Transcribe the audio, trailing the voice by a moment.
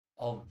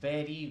A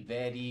very,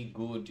 very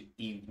good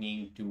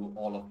evening to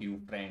all of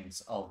you,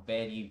 friends. A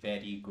very,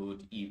 very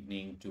good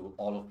evening to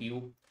all of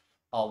you.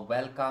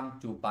 Welcome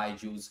to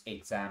BYJU'S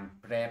Exam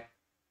Prep,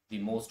 the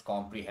most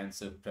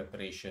comprehensive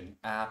preparation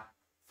app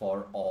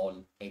for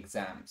all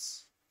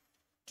exams.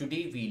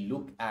 Today, we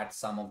look at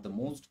some of the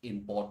most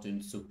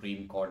important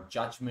Supreme Court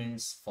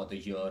judgments for the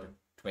year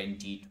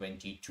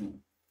 2022.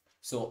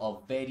 So a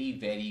very,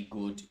 very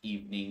good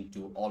evening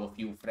to all of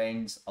you,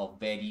 friends. A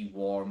very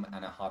warm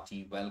and a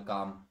hearty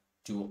welcome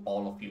to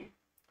all of you.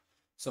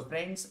 So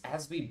friends,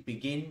 as we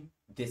begin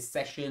this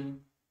session,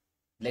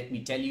 let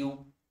me tell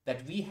you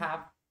that we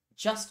have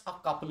just a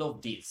couple of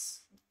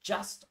days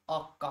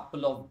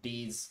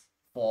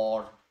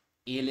for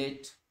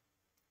AILET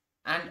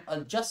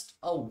and just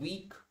a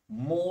week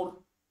more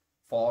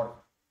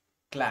for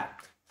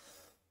CLAT.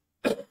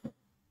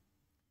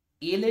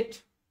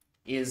 AILET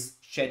is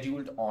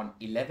scheduled on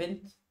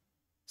 11th,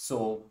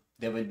 so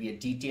there will be a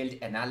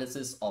detailed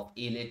analysis of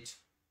AILET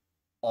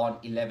on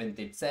 11th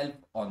itself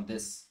on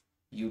this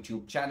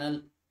YouTube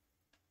channel,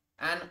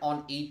 and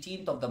on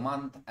 18th of the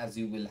month, as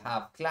you will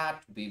have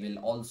CLAT, we will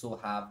also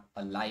have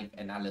a live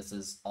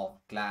analysis of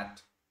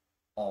CLAT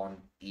on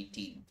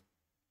 18th.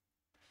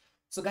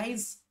 So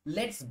guys,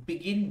 let's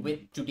begin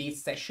with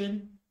today's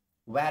session,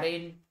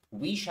 wherein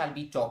we shall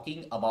be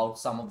talking about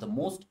some of the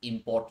most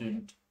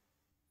important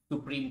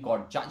Supreme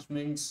Court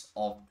judgments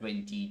of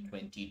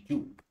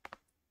 2022.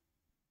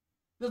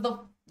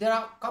 There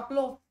are a couple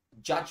of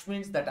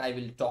judgments that I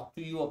will talk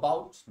to you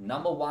about.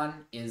 Number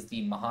one is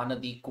the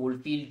Mahanadi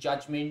Coalfield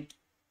judgment.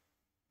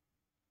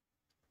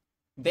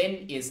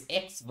 Then is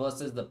X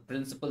versus the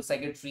Principal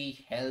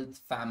Secretary,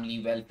 Health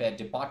Family Welfare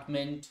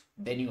Department.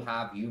 Then you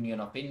have Union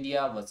of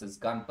India versus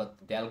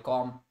Ganpat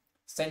Delcom,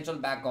 Central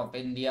Bank of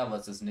India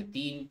versus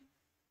Nitin,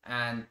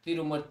 and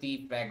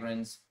Tirumurthy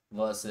Fragrance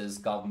versus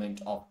Government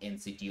of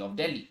NCT of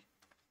Delhi.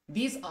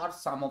 These are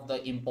some of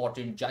the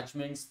important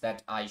judgments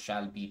that I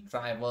shall be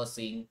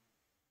traversing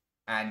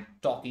and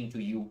talking to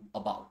you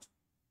about.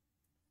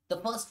 The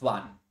first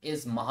one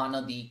is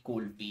Mahanadi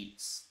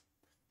Coalfields.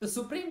 The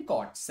Supreme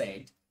Court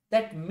said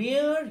that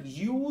mere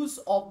use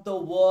of the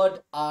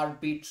word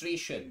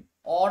arbitration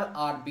or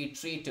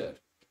arbitrator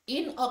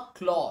in a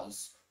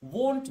clause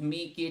won't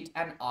make it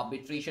an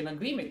arbitration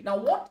agreement. Now,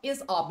 what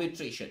is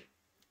arbitration?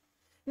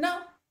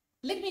 Now,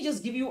 let me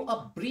just give you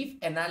a brief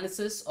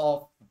analysis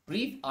of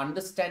brief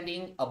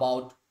understanding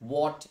about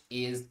what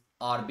is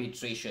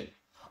arbitration.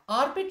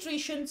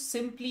 Arbitration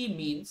simply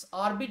means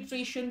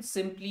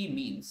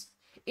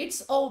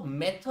it's a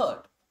method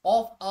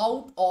of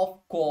out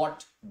of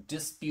court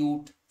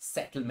dispute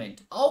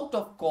settlement.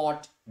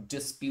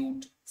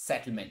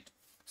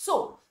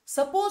 So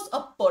suppose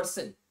a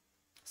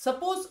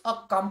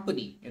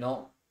company,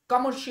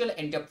 commercial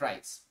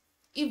enterprise,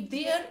 if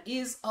there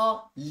is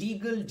a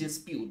legal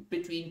dispute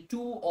between two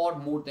or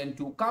more than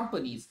two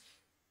companies,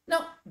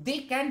 now they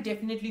can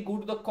definitely go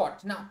to the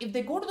court. Now, if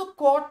they go to the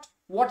court,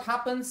 what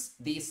happens?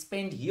 They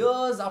spend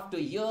years after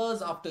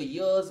years after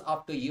years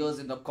after years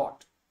in the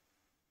court.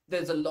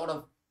 There's a lot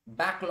of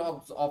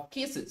backlogs of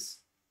cases.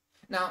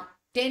 Now,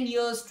 10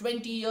 years,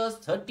 20 years,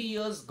 30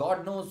 years,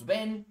 God knows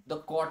when the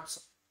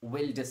courts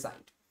will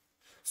decide.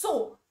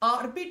 So,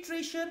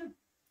 arbitration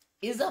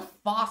is a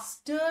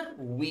faster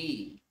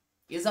way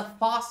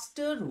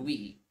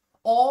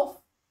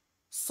of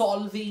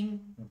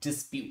solving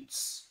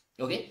disputes.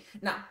 Okay.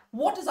 Now,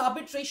 what is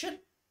arbitration?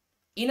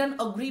 In an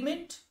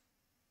agreement,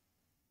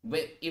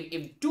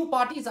 if two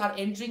parties are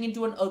entering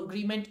into an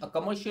agreement, a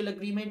commercial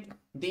agreement,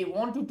 they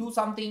want to do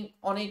something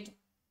on it,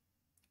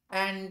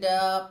 and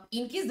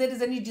in case there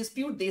is any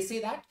dispute, they say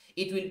that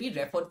it will be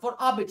referred for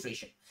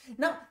arbitration.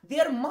 Now,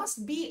 there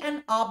must be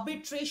an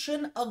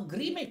arbitration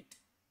agreement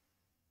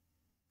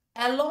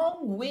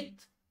along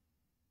with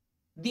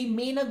the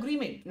main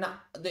agreement.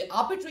 Now, the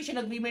arbitration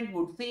agreement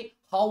would say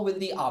how will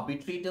the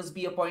arbitrators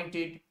be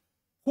appointed,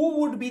 who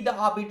would be the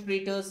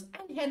arbitrators,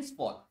 and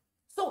henceforth.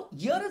 So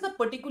here is a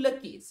particular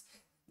case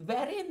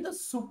wherein the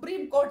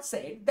Supreme Court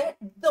said that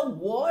the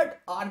word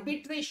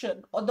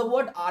arbitration or the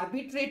word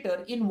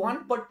arbitrator in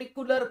one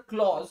particular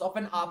clause of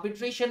an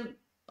arbitration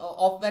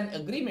of an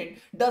agreement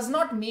does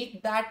not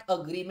make that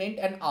agreement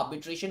an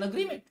arbitration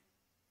agreement.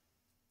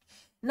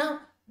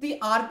 Now, the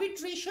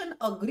arbitration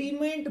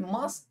agreement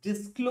must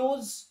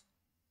disclose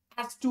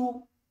as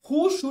to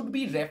who should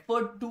be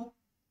referred to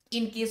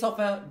in case of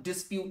a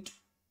dispute.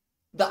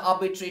 The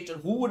arbitrator,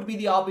 who would be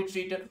the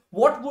arbitrator,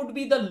 what would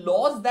be the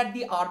laws that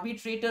the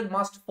arbitrator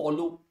must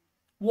follow,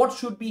 what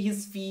should be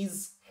his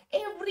fees,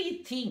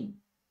 everything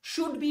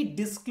should be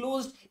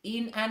disclosed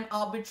in an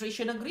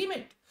arbitration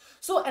agreement.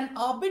 So an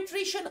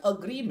arbitration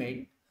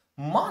agreement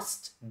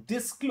must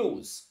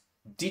disclose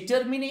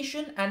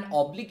determination and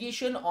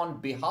obligation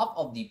on behalf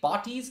of the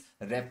parties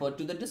referred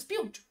to the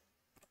dispute.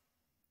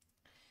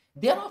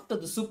 Thereafter,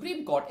 the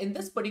Supreme Court in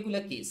this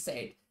particular case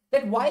said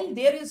that while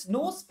there is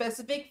no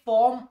specific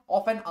form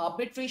of an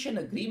arbitration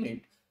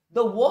agreement,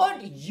 the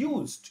word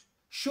used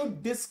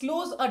should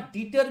disclose a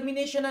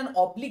determination and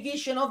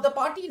obligation of the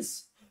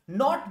parties,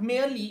 not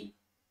merely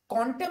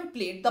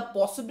contemplate the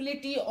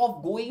possibility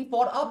of going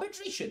for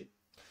arbitration.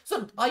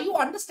 So are you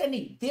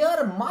understanding?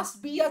 There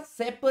must be a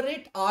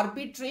separate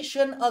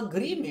arbitration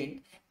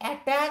agreement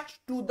attached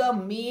to the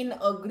main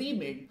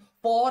agreement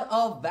for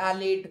a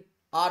valid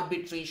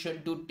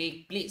arbitration to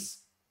take place.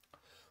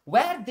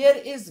 Where there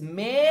is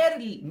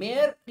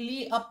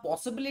merely a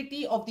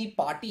possibility of the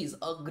parties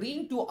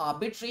agreeing to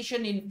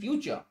arbitration in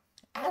future,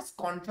 as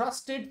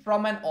contrasted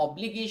from an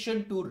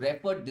obligation to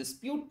refer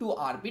dispute to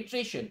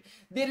arbitration,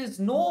 there is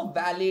no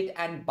valid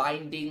and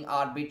binding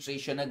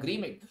arbitration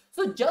agreement.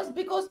 So just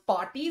because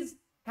parties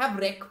have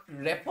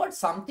referred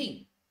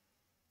something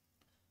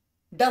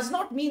does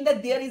not mean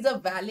that there is a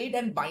valid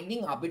and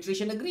binding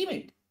arbitration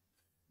agreement.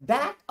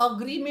 That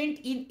agreement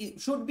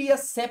should be a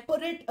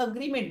separate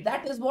agreement.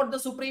 That is what the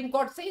Supreme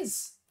Court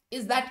says.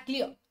 Is that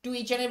clear to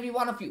each and every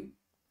one of you?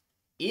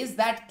 Is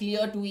that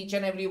clear to each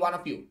and every one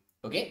of you?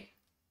 Okay.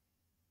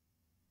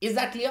 Is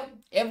that clear,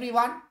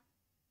 everyone?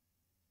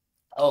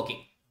 Okay,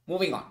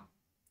 moving on.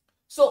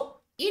 So,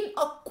 in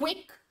a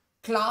quick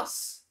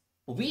class,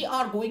 we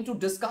are going to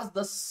discuss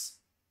the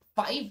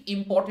 5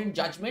 important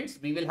judgments.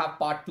 We will have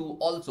part 2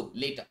 also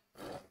later.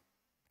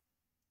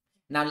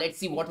 Now, let's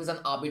see what is an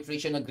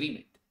arbitration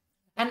agreement.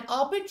 An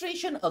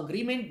arbitration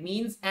agreement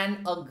means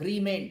an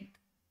agreement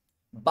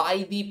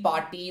by the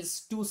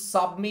parties to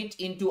submit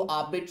into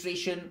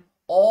arbitration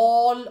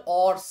all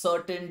or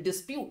certain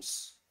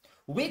disputes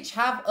which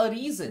have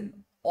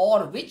arisen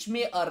or which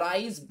may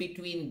arise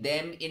between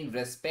them in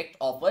respect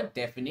of a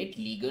definite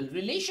legal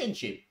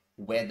relationship,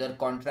 whether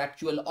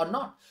contractual or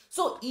not.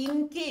 So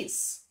in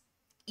case,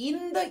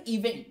 in the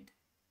event,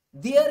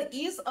 there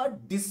is a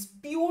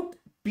dispute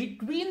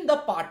between the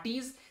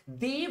parties,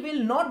 they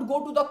will not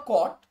go to the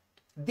court,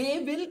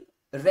 they will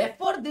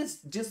refer this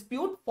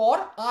dispute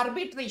for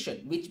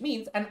arbitration, which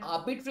means an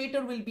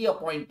arbitrator will be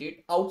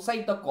appointed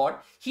outside the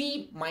court.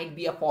 He might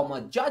be a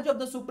former judge of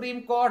the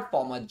Supreme Court,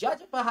 former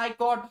judge of a high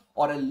court,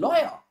 or a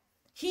lawyer.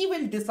 He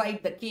will decide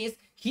the case.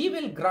 He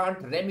will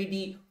grant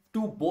remedy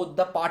to both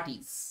the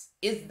parties.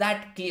 Is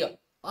that clear?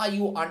 Are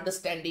you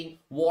understanding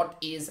what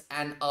is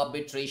an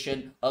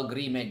arbitration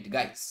agreement,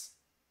 guys?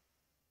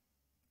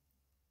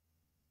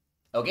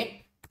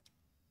 Okay.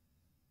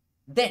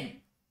 Then,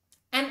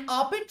 an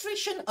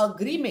arbitration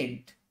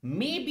agreement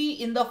may be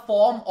in the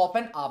form of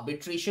an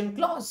arbitration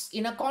clause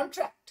in a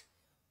contract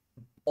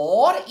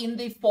or in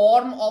the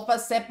form of a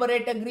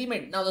separate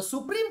agreement. Now, the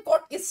Supreme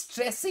Court is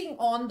stressing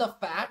on the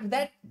fact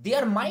that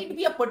there might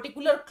be a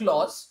particular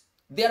clause,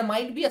 there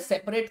might be a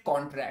separate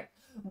contract,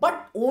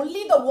 but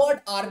only the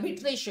word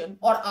arbitration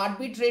or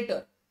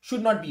arbitrator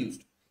should not be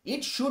used.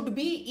 It should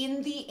be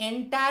in the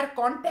entire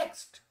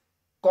context.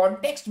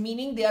 Context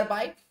meaning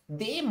thereby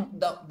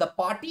the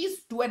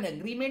parties to an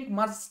agreement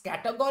must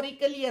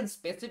categorically and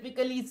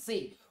specifically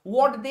say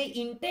what they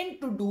intend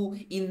to do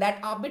in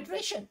that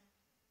arbitration.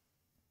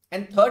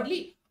 And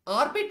thirdly,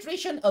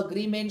 arbitration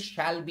agreement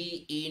shall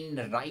be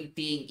in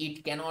writing.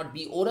 It cannot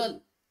be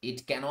oral.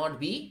 It cannot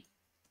be.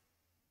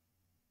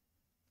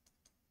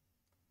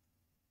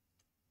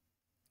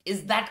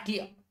 Is that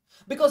clear?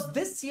 Because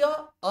this year,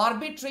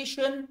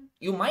 arbitration,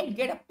 you might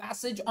get a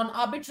passage on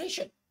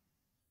arbitration.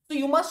 So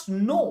you must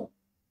know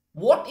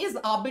what is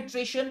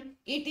arbitration.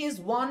 It is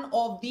one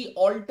of the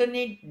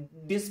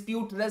alternate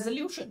dispute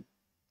resolution.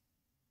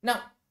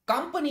 Now,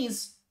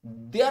 companies,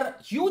 their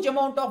huge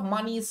amount of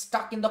money is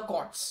stuck in the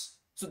courts.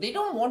 So they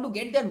don't want to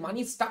get their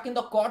money stuck in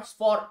the courts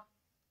for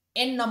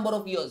n number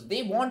of years.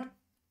 They want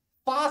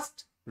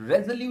fast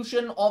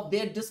resolution of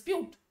their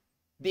dispute.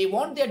 They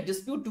want their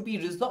dispute to be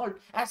resolved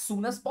as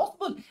soon as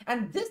possible.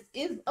 And this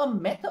is a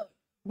method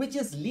which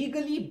is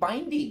legally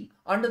binding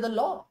under the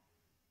law.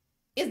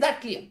 Is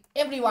that clear?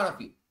 Every one of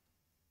you.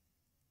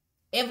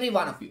 Every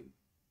one of you.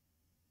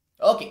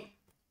 Okay,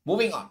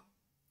 moving on.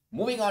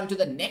 Moving on to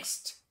the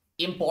next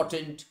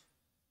important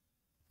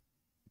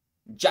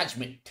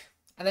judgment.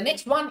 And the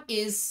next one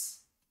is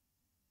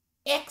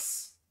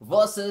X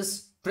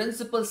versus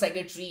Principal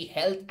Secretary,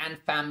 Health and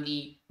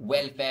Family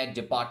Welfare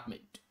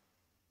Department.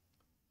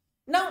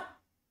 Now,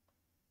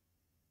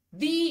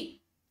 the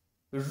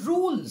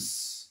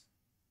rules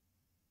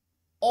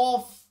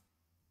of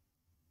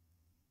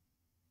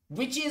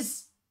which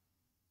is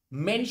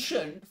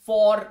mentioned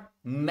for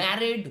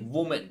married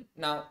women.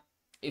 Now,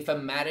 if a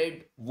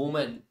married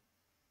woman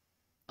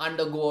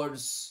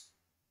undergoes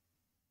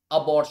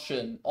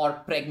abortion or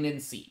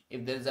pregnancy,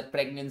 if there is a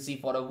pregnancy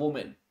for a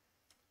woman,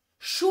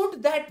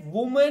 should that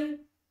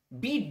woman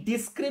be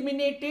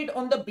discriminated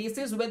on the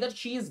basis whether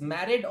she is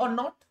married or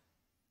not?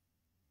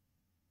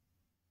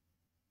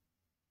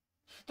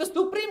 The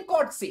Supreme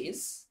Court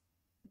says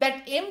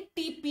that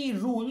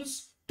MTP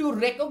rules to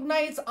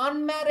recognize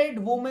unmarried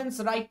women's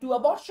right to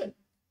abortion.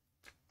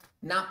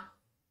 Now,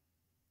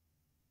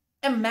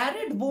 a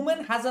married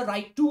woman has a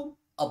right to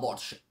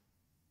abortion.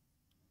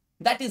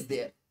 That is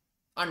there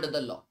under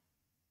the law.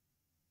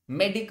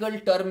 Medical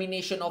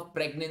termination of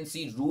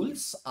pregnancy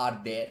rules are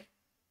there.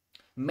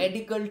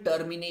 Medical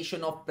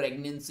termination of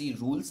pregnancy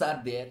rules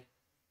are there.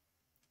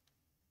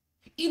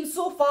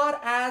 insofar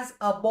as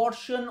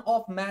abortion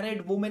of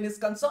married women is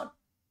concerned.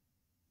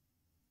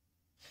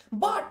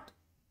 But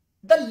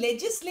the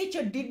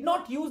legislature did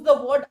not use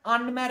the word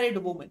unmarried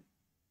woman.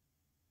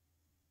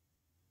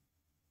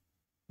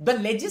 The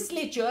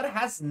legislature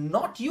has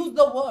not used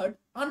the word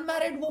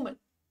unmarried woman.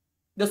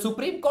 The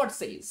Supreme Court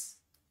says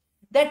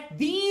that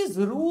these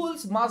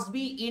rules must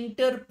be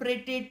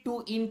interpreted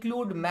to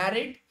include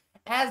married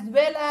as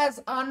well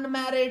as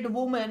unmarried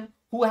women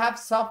who have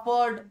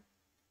suffered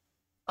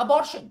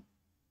abortion.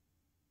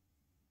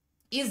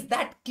 Is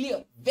that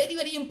clear? Very,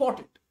 very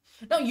important.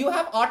 Now you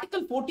have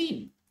Article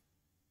 14.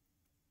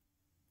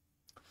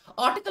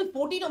 Article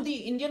 14 of the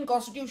Indian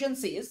Constitution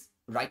says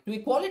right to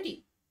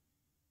equality.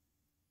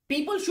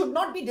 People should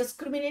not be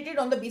discriminated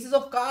on the basis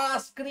of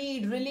caste,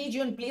 creed,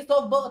 religion, place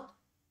of birth.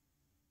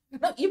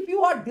 Now, if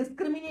you are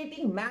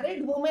discriminating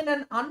married women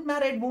and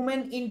unmarried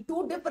women in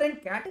two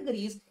different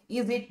categories,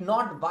 is it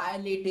not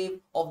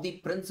violative of the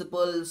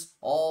principles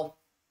of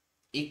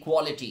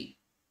equality?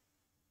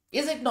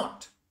 Is it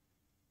not?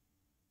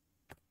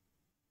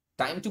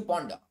 Time to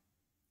ponder.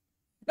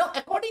 Now,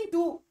 according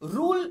to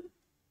Rule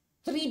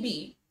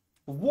 3B,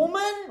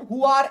 women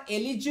who are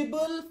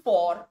eligible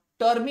for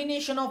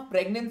termination of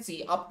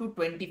pregnancy up to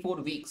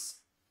 24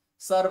 weeks,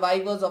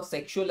 survivors of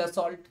sexual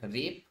assault,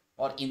 rape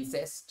or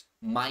incest,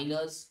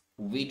 minors,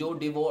 widow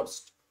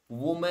divorced,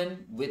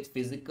 women with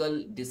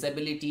physical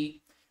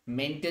disability,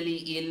 mentally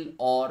ill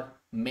or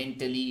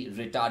mentally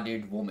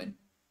retarded women.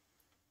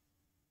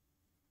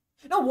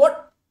 Now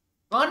what?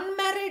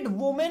 Unmarried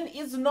woman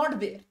is not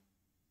there.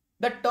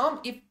 The term,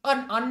 if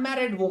an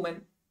unmarried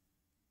woman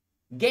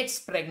gets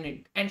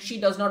pregnant and she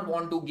does not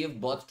want to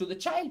give birth to the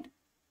child,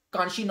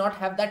 can't she not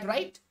have that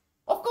right?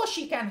 Of course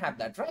she can have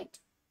that right.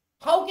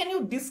 How can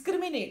you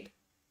discriminate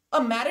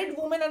a married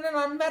woman and an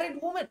unmarried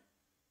woman?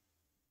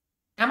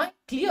 Am I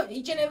clear,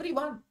 each and every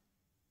one?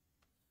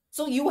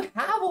 So you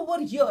have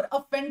over here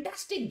a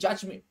fantastic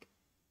judgment.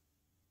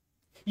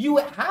 You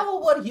have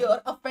over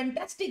here a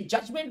fantastic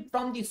judgment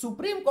from the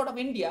Supreme Court of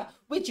India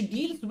which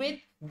deals with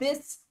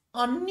this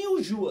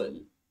unusual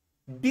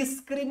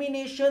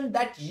discrimination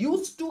that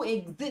used to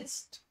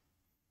exist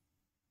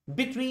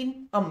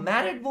between a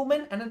married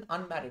woman and an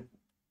unmarried woman.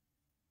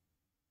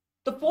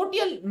 The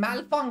foetal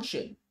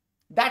malfunction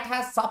that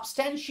has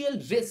substantial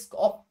risk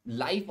of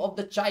life of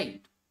the child.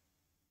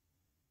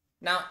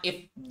 Now,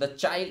 if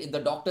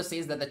the doctor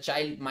says that the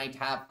child might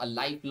have a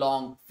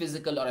lifelong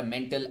physical or a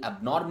mental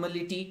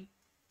abnormality,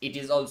 it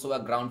is also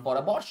a ground for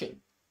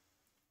abortion.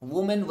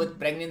 Women with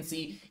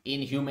pregnancy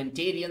in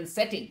humanitarian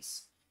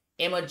settings,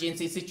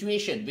 emergency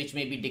situation which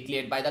may be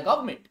declared by the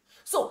government.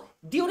 So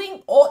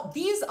during all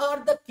these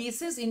are the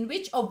cases in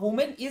which a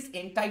woman is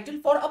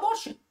entitled for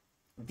abortion.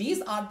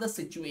 These are the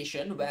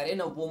situation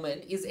wherein a woman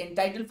is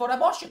entitled for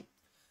abortion.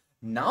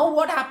 Now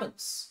what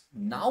happens?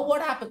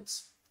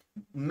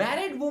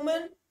 Married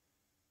women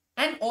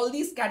and all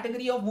these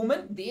category of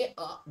women, they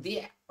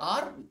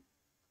are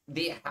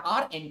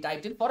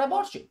entitled for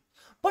abortion.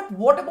 But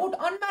what about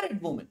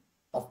unmarried women?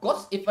 Of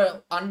course, if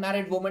an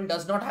unmarried woman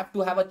does not have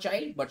to have a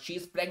child, but she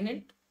is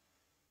pregnant,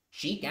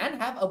 she can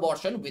have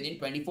abortion within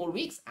 24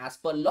 weeks as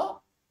per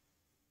law.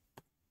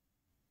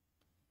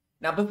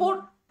 Now,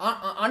 before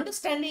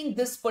understanding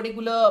this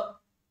particular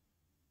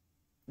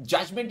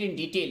judgment in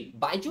detail,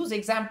 BYJU'S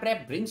Exam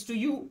Prep brings to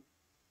you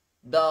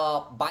the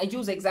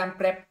BYJU'S Exam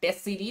Prep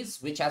test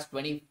series, which has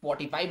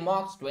 45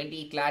 marks,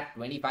 20 CLAT,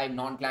 25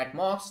 non-CLAT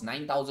marks,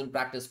 9,000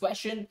 practice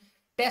question,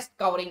 test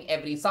covering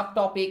every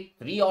subtopic,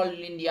 3 All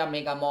India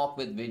mega mock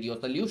with video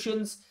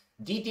solutions,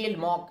 detailed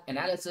mock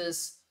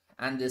analysis,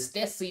 and this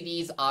test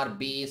series are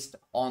based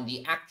on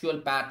the actual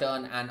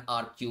pattern and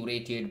are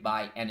curated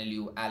by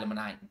NLU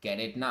alumni. Get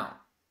it now.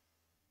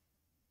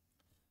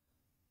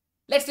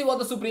 Let's see what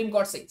the Supreme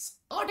Court says.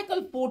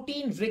 Article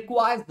 14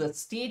 requires the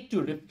state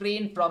to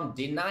refrain from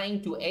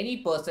denying to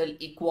any person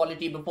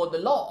equality before the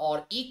law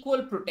or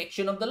equal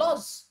protection of the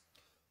laws,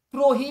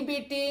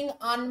 prohibiting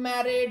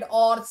unmarried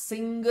or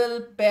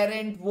single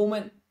parent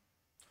women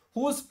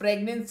whose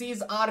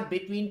pregnancies are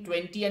between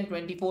 20 and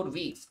 24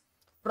 weeks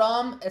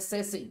from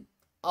assessing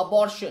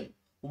abortion,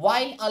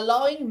 while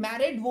allowing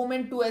married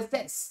women to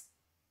assess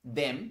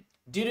them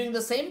during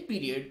the same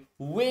period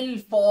will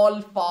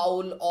fall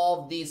foul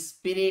of the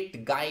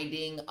spirit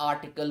guiding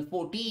Article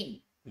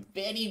 14.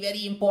 Very,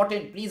 very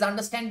important. Please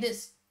understand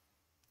this.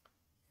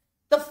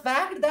 The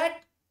fact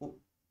that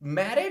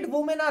married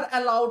women are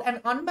allowed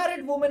and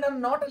unmarried women are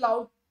not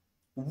allowed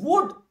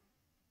would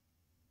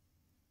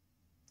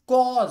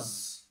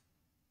cause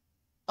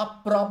a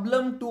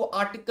problem to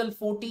Article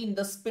 14,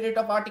 the spirit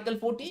of Article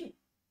 14.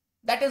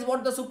 That is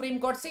what the Supreme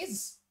Court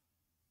says.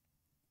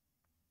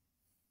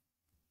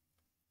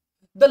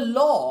 The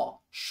law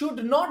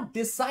should not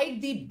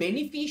decide the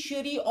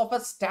beneficiary of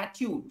a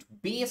statute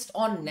based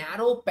on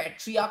narrow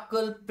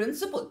patriarchal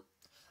principle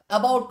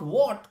about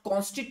what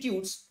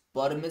constitutes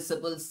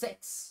permissible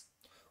sex,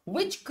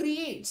 which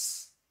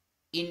creates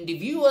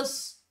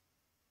invidious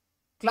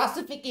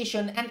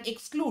classification and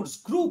excludes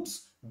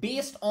groups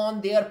based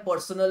on their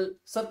personal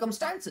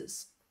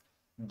circumstances.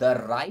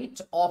 the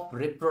right of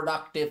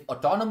reproductive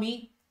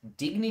autonomy,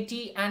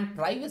 dignity, and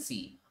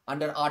privacy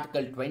under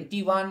Article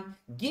 21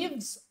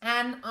 gives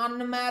an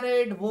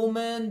unmarried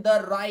woman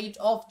the right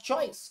of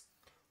choice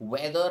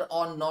whether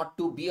or not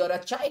to bear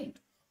a child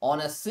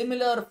on a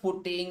similar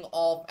footing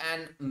of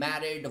an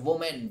married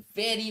woman.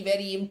 Very,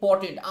 very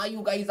important. Are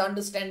you guys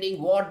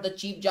understanding what the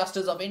Chief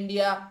Justice of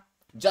India,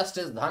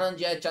 Justice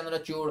Dhananjay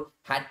Chandrachud,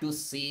 had to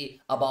say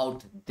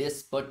about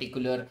this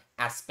particular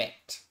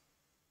aspect?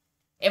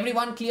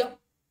 Everyone clear?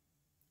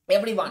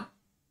 Everyone?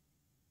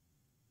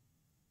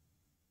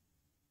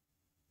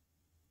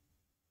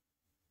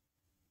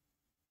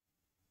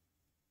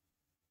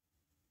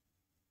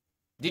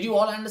 Did you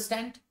all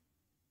understand?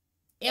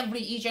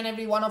 Each and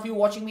every one of you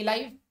watching me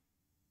live?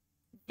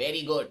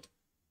 Very good.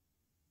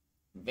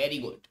 Very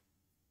good.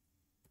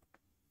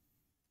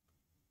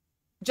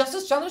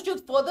 Justice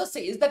Chandrachud further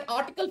says that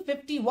Article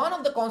 51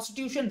 of the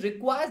Constitution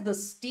requires the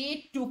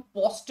state to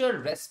foster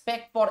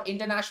respect for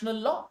international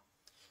law,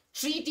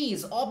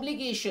 treaties,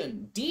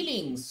 obligation,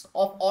 dealings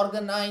of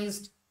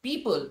organized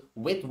people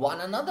with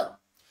one another.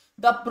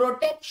 The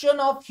Protection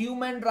of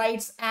Human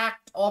Rights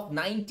Act of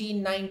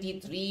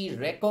 1993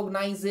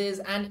 recognizes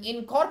and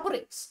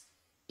incorporates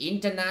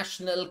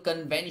international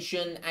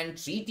convention and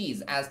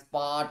treaties as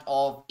part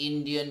of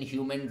Indian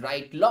human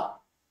right law.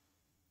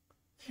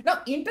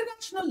 Now,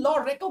 international law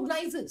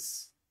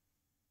recognizes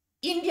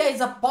India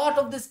is a part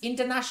of this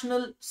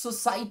international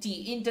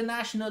society,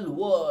 international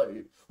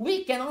world.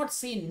 We cannot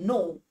say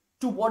no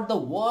to what the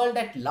world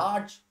at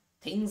large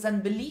thinks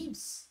and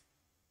believes.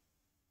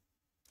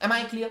 Am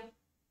I clear?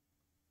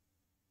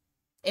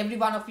 Every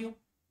one of you?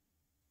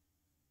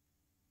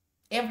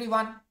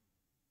 Everyone?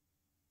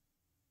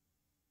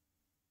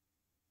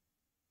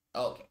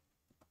 Okay.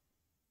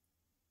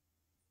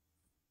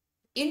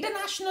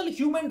 International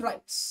human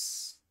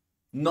rights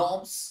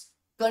norms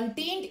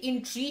contained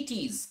in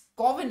treaties,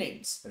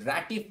 covenants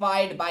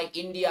ratified by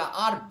India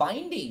are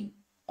binding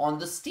on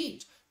the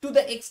state to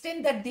the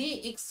extent that they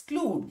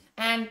exclude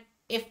and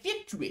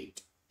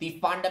effectuate the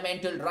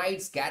fundamental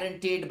rights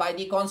guaranteed by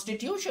the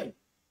Constitution.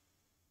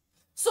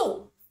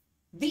 So,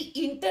 the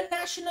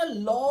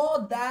international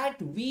law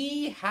that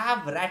we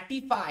have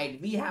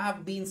ratified, we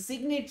have been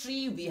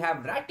signatory, we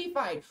have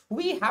ratified,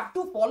 we have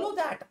to follow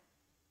that.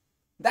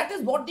 That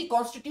is what the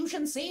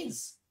Constitution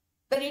says,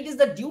 that it is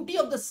the duty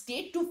of the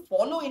state to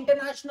follow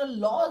international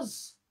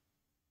laws.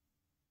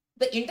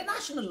 The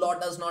international law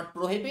does not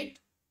prohibit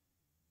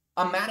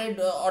a married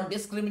or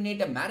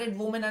discriminate a married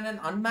woman and an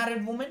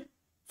unmarried woman.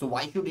 So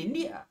why should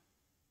India,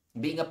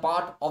 being a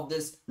part of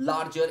this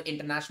larger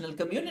international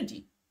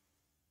community?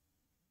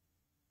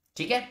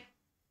 Okay?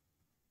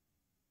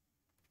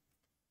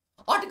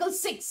 Article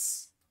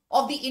 6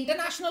 of the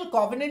International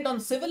Covenant on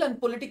Civil and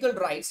Political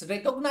Rights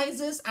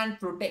recognizes and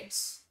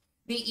protects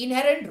the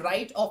inherent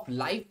right of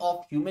life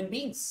of human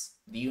beings.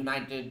 The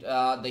United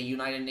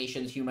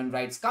Nations Human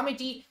Rights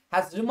Committee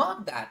has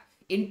remarked that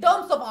in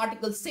terms of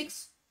Article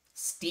 6,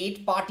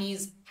 state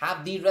parties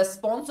have the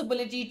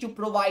responsibility to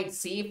provide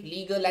safe,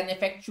 legal, and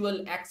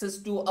effectual access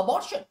to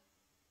abortion.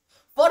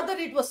 Further,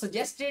 it was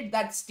suggested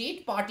that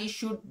state parties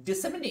should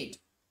disseminate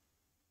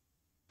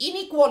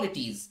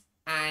inequalities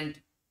and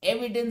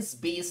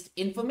evidence-based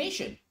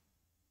information.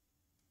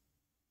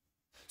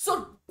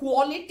 So,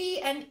 quality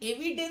and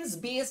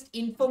evidence-based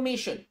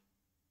information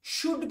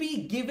should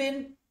be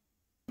given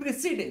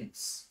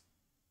precedence.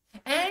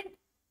 And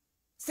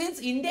since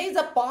India is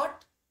a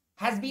part,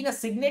 has been a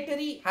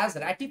signatory, has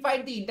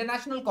ratified the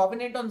International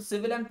Covenant on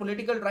Civil and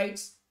Political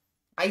Rights,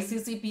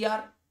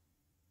 ICCPR,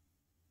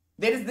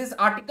 there is this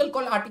article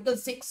called Article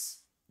 6,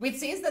 which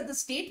says that the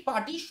state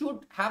party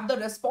should have the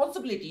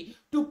responsibility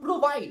to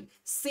provide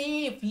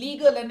safe,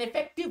 legal, and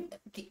effective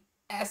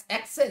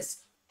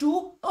access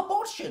to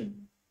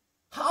abortion.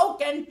 How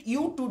can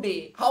you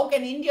today, how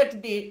can India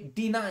today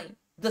deny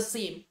the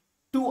same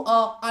to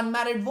an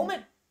unmarried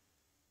woman?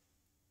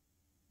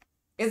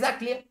 Is that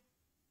clear?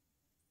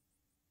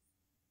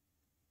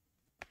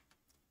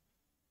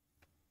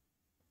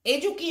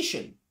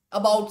 Education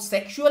about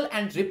sexual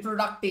and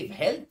reproductive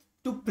health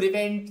to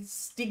prevent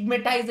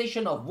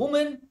stigmatization of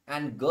women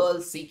and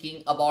girls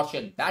seeking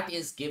abortion. That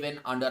is given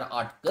under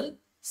Article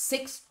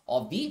 6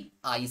 of the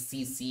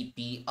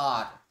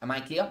ICCPR. Am I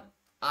clear?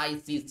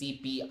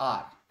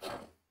 ICCPR.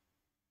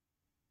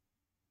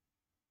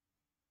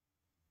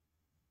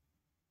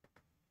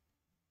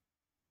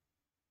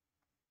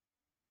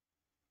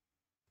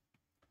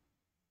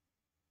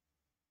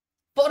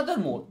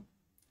 Furthermore,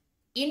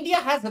 India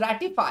has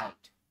ratified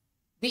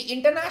the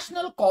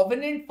International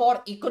Covenant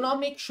for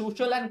Economic,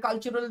 Social and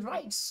Cultural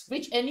Rights,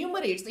 which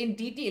enumerates in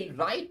detail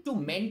right to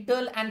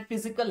mental and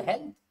physical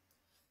health.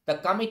 The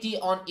Committee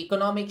on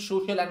Economic,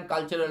 Social and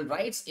Cultural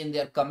Rights, in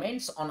their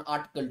comments on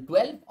Article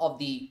 12 of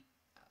the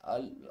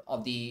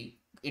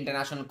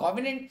International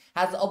Covenant,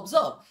 has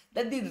observed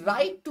that the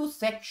right to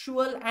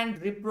sexual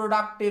and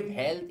reproductive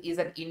health is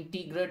an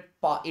integral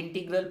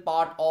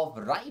part of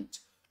right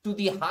to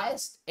the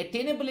highest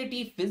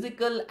attainability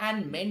physical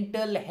and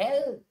mental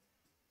health.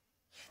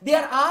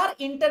 There are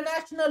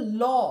international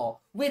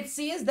law which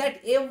says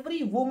that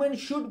every woman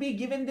should be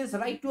given this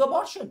right to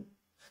abortion.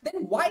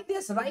 Then why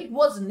this right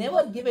was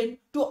never given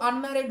to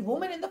unmarried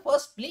women in the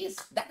first place?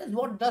 That is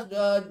what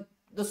the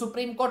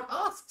Supreme Court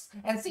asks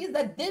and says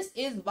that this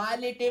is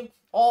violative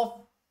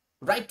of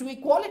right to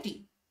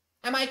equality.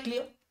 Am I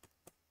clear?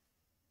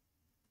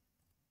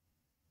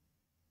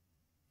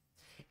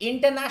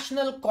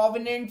 International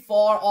Covenant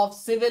of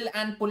Civil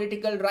and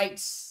Political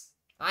Rights,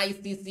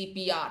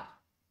 ICCPR.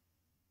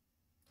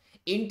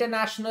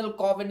 International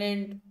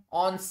Covenant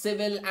on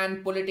Civil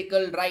and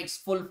Political Rights,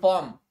 full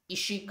form,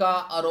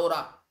 Ishika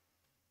Arora.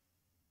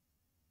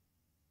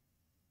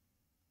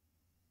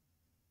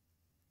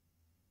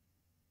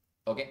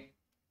 Okay.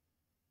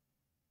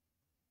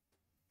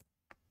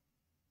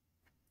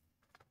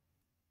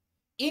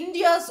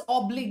 India's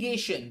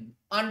obligation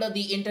under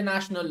the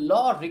international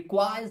law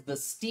requires the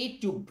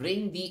state to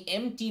bring the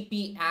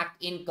MTP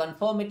Act in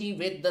conformity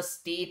with the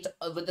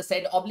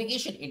said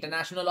obligation,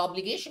 international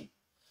obligation.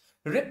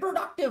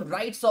 Reproductive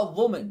rights of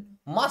women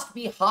must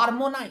be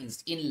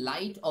harmonized in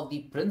light of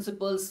the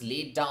principles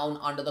laid down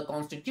under the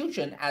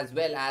Constitution as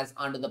well as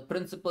under the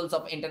principles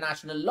of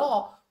international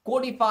law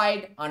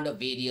codified under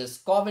various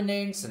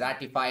covenants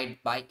ratified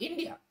by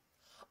India.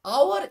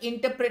 Our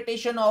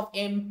interpretation of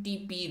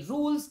MTP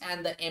rules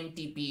and the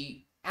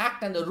MTP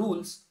Act and the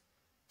rules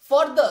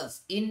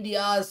furthers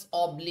India's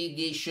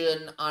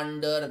obligation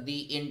under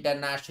the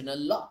international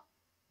law.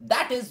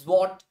 That is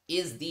what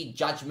is the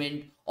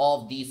judgment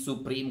of the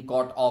Supreme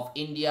Court of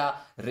India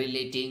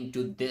relating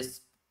to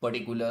this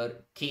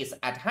particular case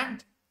at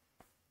hand.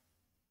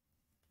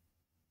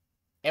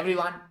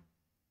 Everyone,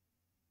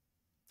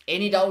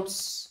 any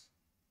doubts?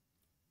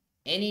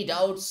 Any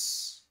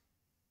doubts?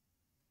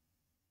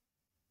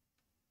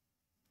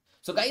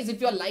 So guys, if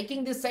you're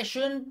liking this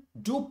session,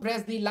 do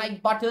press the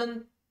like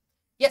button.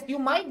 Yes, you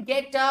might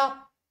get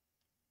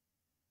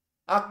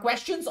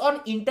questions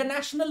on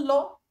international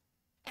law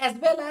as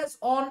well as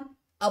on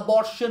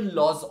abortion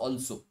laws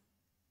also.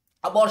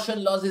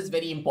 Abortion laws is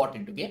very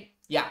important, okay?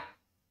 Yeah.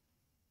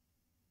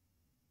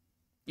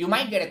 You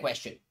might get a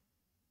question.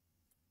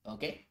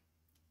 Okay.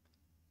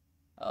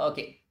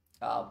 Okay.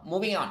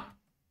 Moving on.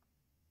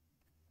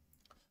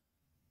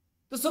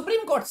 The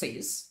Supreme Court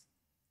says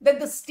that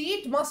the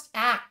state must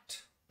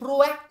act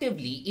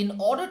proactively in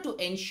order to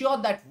ensure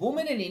that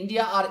women in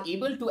India are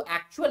able to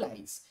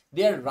actualize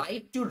their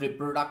right to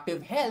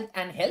reproductive health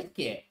and health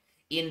care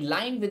in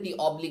line with the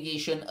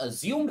obligation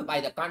assumed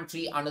by the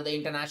country under the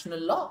international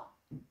law.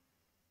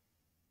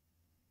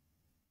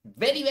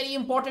 Very, very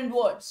important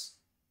words.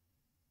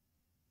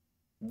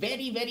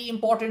 Very, very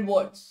important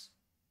words.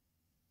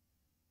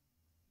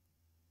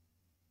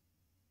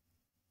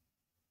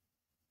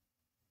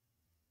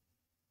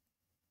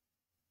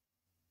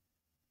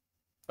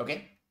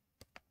 Okay.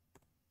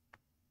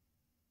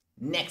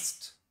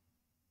 Next,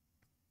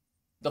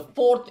 the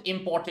fourth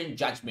important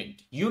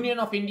judgment, Union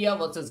of India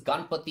versus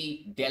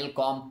Ganpati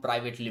Delcom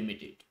Private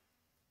Limited.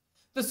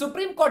 The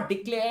Supreme Court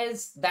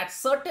declares that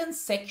certain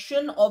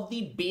section of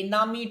the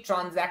Benami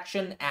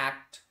Transaction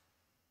Act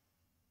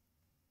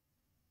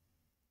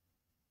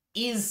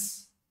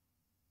is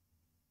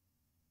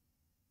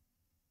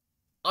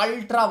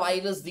ultra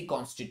vires the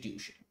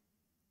Constitution,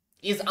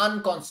 is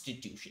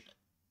unconstitutional.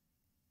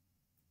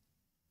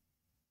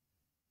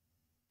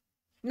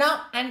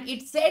 Now, and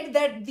it said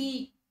that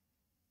the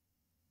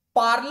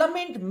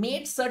Parliament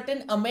made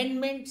certain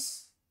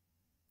amendments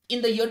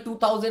in the year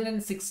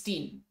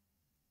 2016.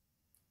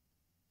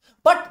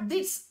 But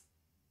this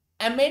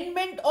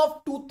amendment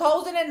of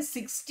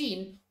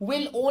 2016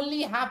 will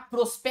only have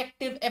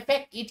prospective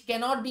effect. It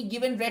cannot be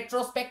given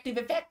retrospective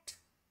effect.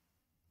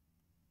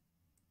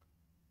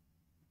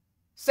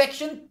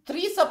 Section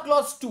 3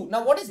 subclause 2.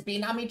 Now, what is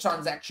Benami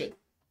transaction?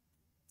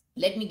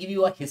 Let me give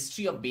you a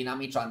history of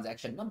Benami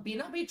transaction. Now,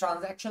 Benami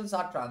transactions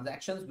are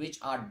transactions which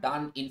are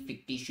done in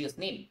fictitious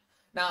name.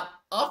 Now,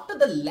 after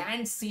the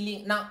land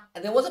ceiling, now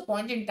there was a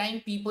point in time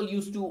people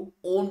used to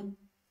own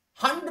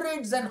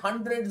hundreds and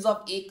hundreds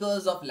of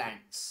acres of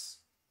lands.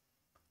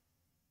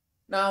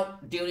 Now,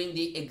 during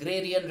the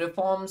agrarian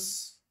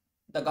reforms,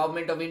 the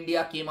government of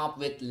India came up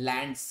with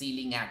Land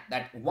Ceiling Act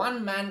that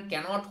one man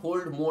cannot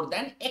hold more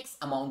than X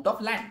amount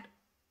of land.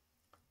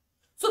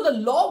 So the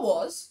law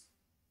was,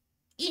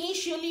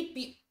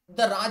 initially,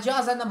 the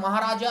Rajas and the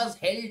Maharajas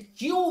held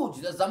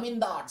huge, the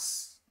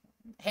Zamindars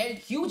held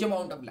huge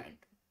amount of land.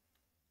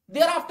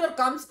 Thereafter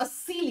comes a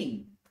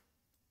ceiling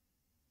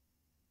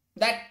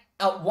that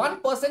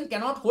one person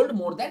cannot hold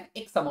more than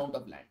X amount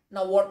of land.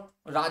 Now what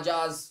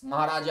Rajas,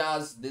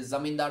 Maharajas, the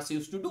Zamindars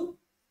used to do?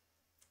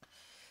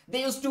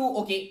 They used to,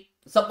 okay,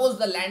 suppose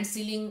the land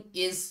ceiling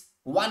is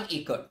 1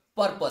 acre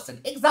per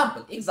person.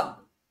 Example,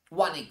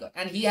 1 acre,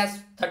 and he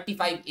has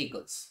 35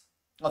 acres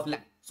of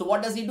land. So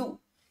what does he do?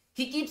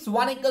 He keeps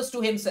 1 acre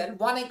to himself,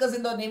 1 acre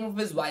in the name of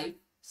his wife,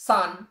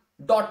 son,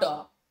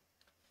 daughter.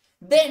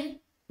 Then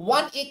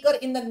 1 acre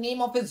in the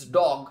name of his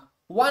dog,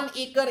 1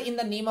 acre in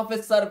the name of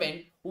his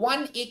servant,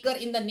 1 acre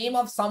in the name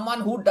of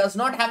someone who does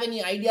not have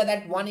any idea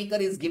that 1 acre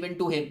is given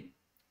to him.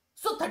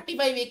 So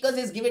 35 acres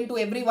is given to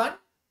everyone,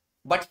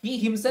 but he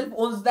himself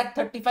owns that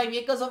 35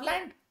 acres of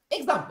land.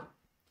 Example.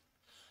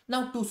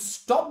 Now to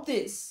stop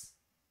this,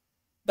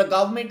 the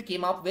government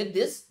came up with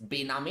this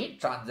Benami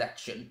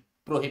Transaction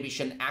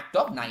Prohibition Act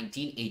of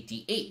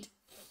 1988.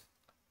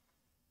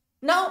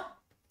 Now,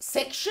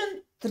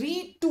 Section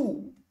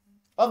 3(2)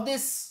 of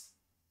this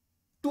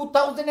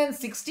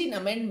 2016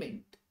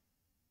 amendment,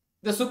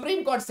 the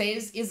Supreme Court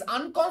says is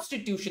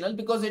unconstitutional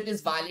because it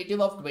is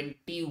violative of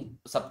 20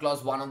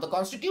 subclause 1 of the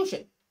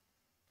Constitution.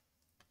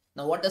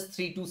 Now, what does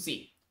 3(2) say?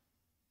 It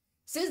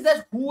says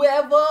that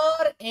whoever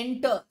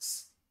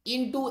enters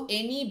into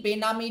any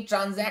Benami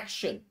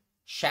transaction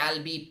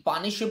shall be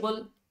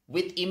punishable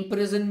with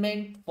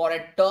imprisonment for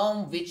a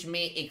term which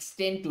may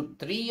extend to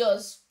 3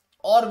 years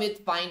or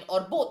with fine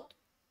or both.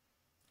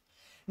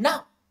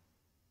 Now,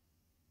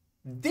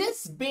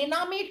 this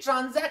Benami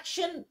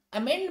transaction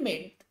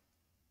amendment,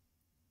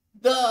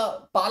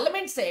 the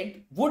parliament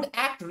said, would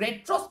act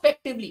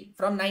retrospectively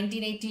from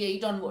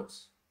 1988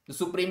 onwards. The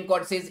Supreme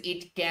Court says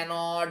it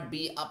cannot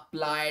be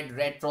applied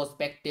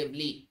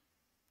retrospectively.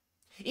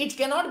 It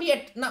cannot be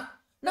now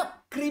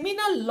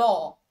criminal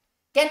law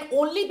can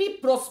only be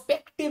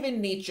prospective in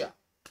nature.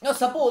 Now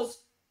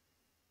suppose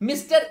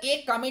Mr.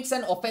 A commits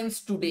an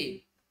offense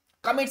today,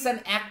 commits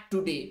an act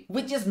today,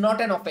 which is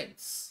not an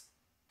offense.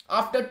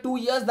 After 2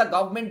 years, the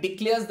government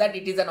declares that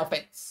it is an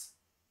offense.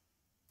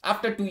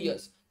 After 2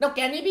 years. Now,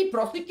 can he be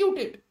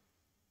prosecuted?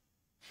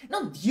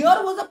 Now,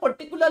 here was a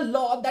particular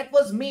law that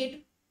was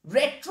made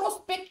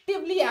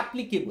retrospectively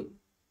applicable.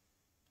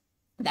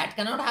 That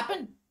cannot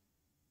happen.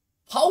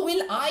 How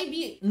will I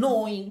be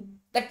knowing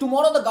that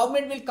tomorrow the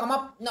government will come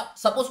up? Now,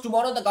 suppose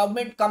tomorrow the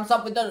government comes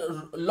up with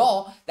a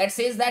law that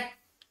says that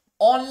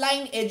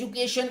online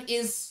education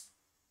is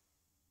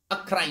a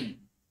crime.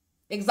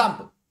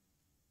 Example.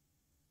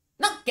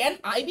 Now, can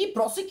I be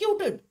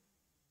prosecuted?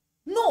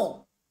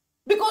 No.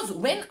 Because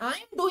when I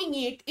am doing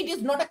it, it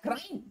is not a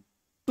crime.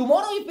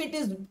 Tomorrow, if it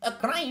is a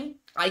crime,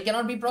 I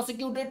cannot be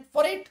prosecuted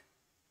for it.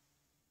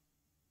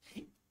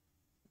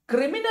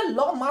 Criminal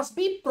law must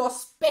be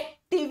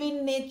prospective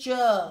in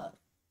nature.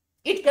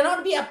 It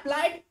cannot be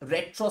applied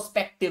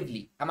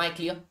retrospectively. Am I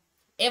clear?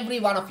 Every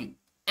one of you.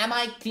 Am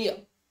I clear?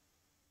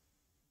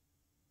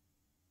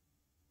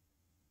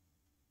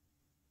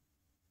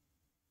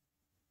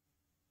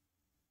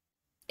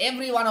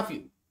 Every one of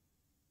you.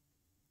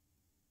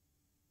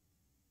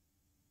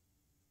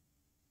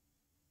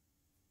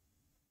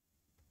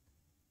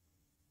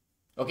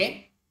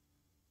 Okay?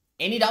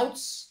 Any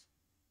doubts?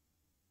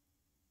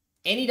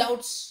 Any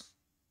doubts?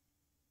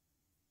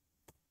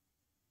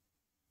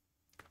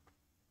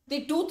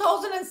 The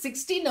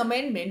 2016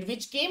 amendment,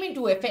 which came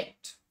into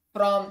effect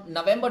from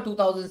November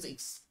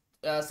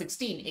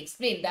 2016,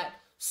 explained that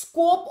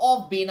scope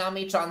of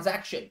Benami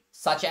transaction,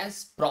 such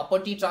as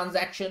property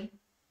transaction,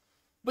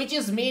 which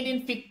is made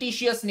in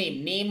fictitious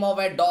name of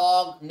a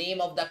dog,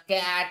 name of the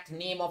cat,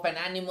 name of an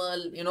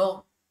animal,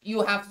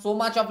 you have so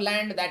much of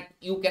land that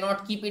you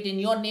cannot keep it in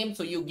your name,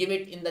 so you give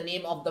it in the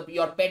name of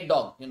your pet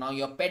dog.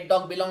 Your pet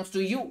dog belongs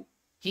to you.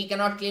 He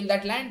cannot claim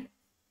that land.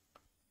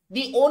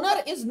 The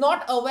owner is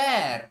not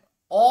aware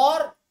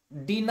or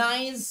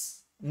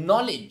denies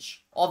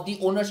knowledge of the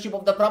ownership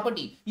of the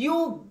property.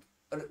 You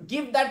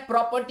give that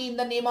property in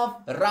the name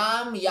of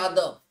Ram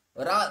Yadav.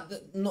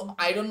 No,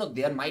 I don't know.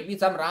 There might be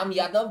some Ram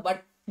Yadav,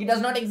 but he does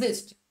not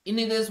exist in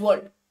this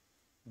world.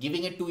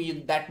 Giving it to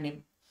you that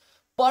name.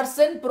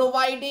 Person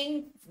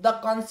providing the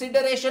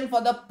consideration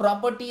for the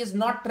property is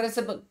not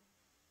traceable.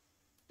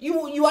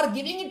 You are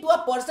giving it to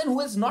a person who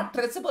is not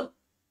traceable.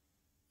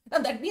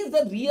 And that means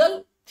the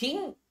real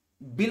thing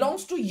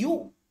belongs to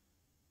you.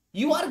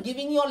 You are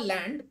giving your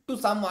land to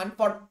someone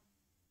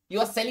you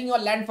are selling your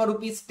land for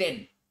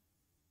 ₹10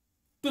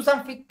 to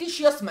some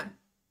fictitious man.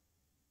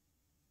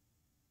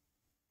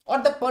 Or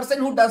the person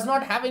who does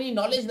not have any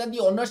knowledge that the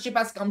ownership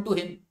has come to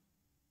him.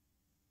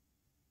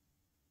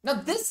 Now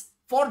this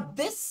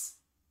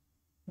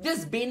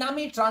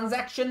Benami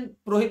Transaction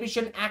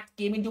Prohibition Act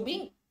came into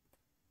being.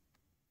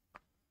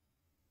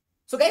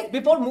 So guys,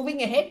 before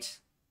moving ahead,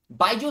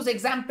 BYJU'S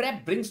exam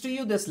prep brings to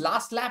you this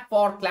last lap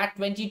for CLAT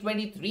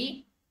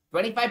 2023.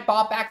 25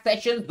 power pack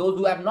sessions. Those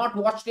who have not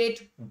watched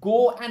it,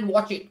 go and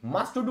watch it.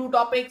 Must to do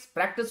topics,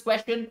 practice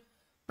question,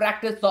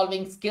 practice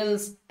solving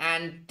skills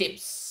and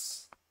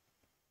tips.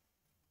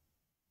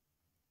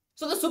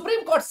 So the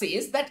Supreme Court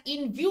says that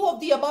in view of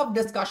the above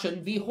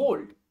discussion, we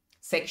hold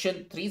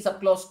Section 3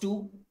 subclause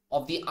 2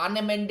 of the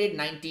unamended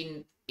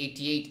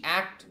 1988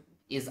 Act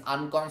is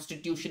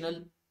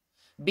unconstitutional,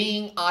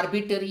 being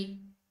arbitrary.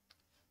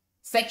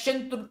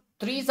 Section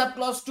 3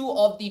 subclause 2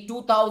 of the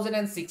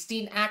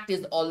 2016 Act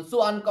is also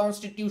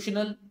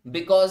unconstitutional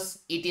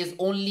because it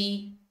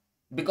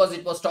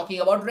was talking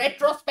about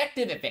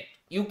retrospective effect.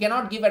 You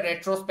cannot give a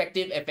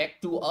retrospective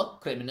effect to a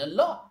criminal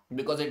law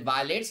because it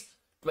violates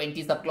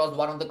 20 subclause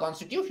 1 of the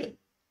Constitution.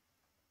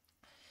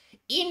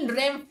 In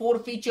rem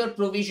forfeiture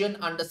provision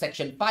under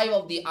Section 5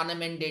 of the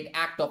unamended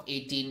Act of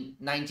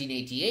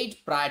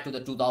 1988 prior to the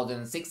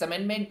 2006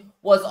 amendment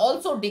was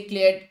also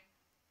declared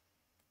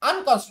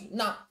Unconstitutional.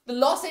 Now, the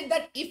law said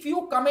that if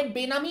you commit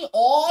benami,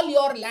 all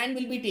your land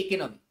will be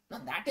taken away. Now,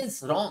 that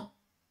is wrong.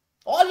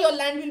 All your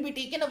land will be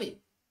taken away.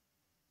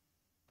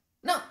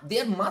 Now,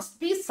 there must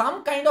be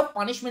some kind of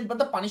punishment, but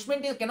the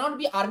punishment cannot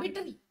be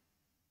arbitrary.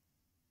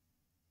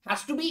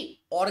 Has to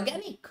be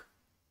organic.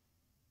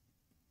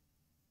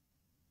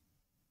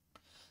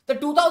 The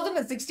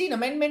 2016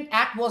 Amendment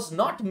Act was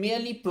not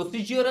merely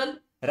procedural,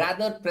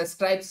 rather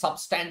prescribed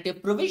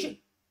substantive provision.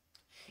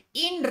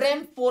 In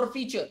rem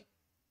forfeiture,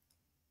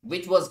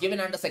 which was given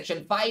under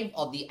Section 5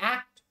 of the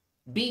Act,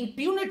 being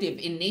punitive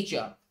in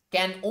nature,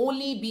 can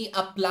only be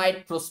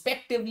applied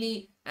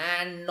prospectively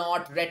and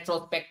not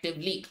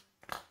retrospectively.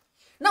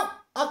 Now,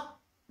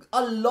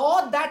 a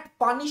law that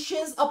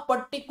punishes a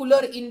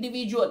particular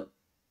individual,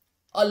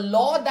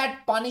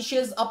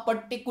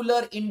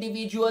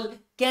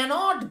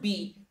 cannot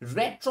be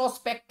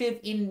retrospective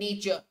in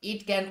nature.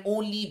 It can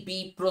only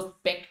be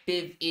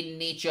prospective in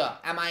nature.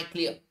 Am I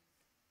clear?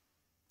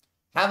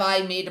 Have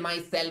I made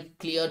myself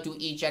clear to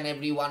each and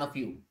every one of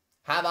you?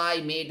 Have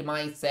I made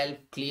myself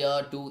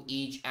clear to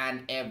each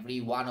and every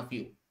one of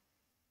you?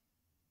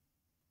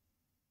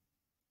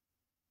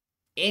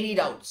 Any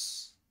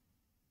doubts?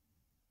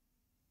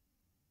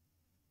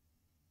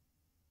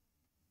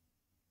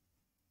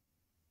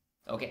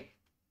 Okay.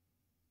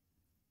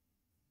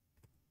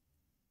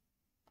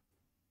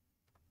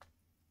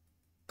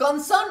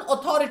 Concerned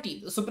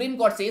authority, the Supreme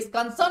Court says,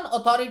 concerned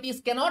authorities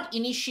cannot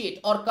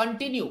initiate or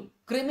continue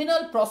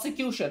criminal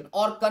prosecution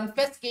or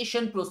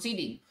confiscation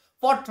proceeding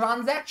for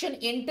transaction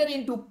entered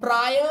into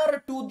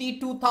prior to the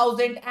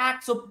 2000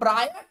 Act. So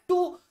prior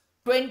to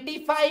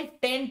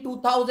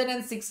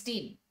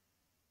 25/10/2016,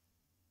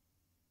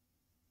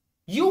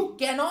 you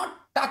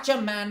cannot touch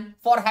a man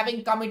for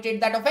having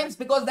committed that offense,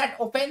 because that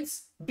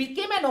offense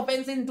became an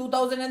offense in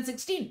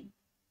 2016.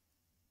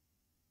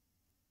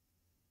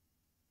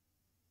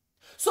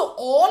 So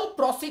all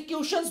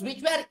prosecutions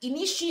which were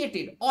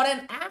initiated or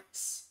an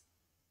acts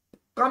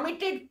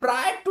committed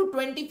prior to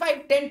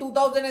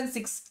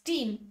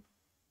 25/10/2016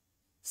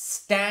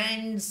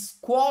 stands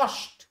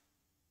quashed.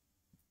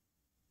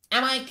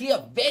 Am I clear?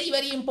 Very,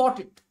 very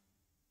important.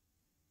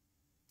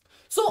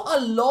 So a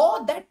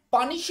law that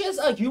punishes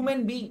a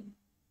human being,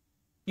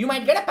 you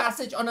might get a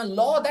passage on a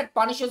law that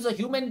punishes a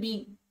human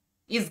being,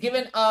 is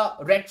given a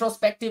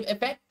retrospective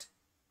effect.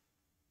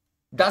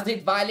 Does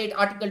it violate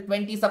Article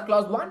 20,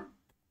 subclause 1?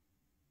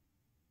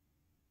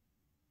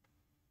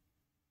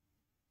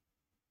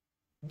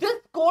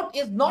 This court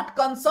is not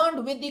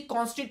concerned with the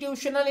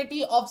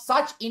constitutionality of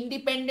such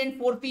independent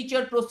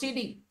forfeiture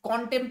proceeding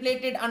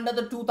contemplated under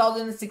the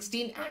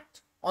 2016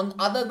 Act on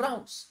other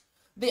grounds.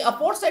 The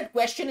aforesaid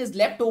question is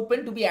left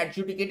open to be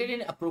adjudicated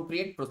in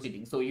appropriate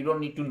proceedings. So you don't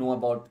need to know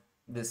about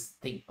this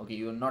thing. Okay,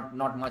 you're not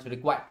much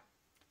required.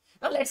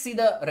 Now let's see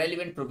the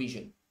relevant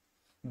provision.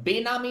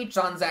 Benami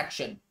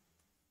transaction.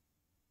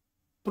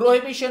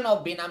 Prohibition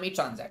of benami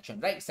transaction,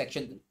 right?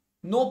 Section 3.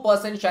 No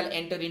person shall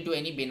enter into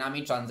any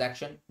benami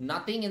transaction.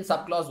 Nothing in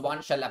subclause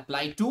 1 shall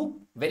apply to,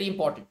 very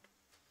important,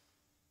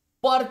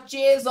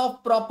 purchase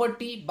of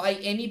property by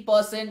any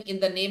person in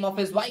the name of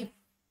his wife.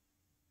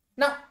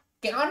 Now,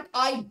 can't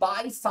I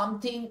buy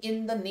something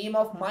in the name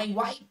of my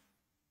wife?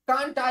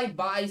 Can't I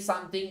buy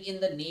something in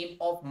the name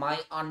of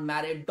my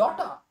unmarried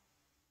daughter?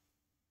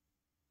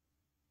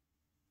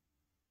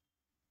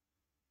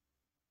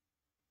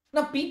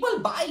 Now, people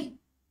buy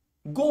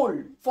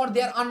gold for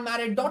their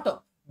unmarried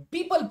daughter.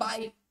 People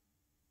buy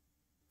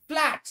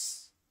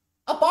flats,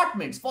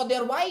 apartments for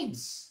their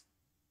wives.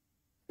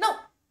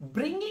 Now,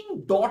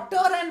 bringing daughter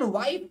and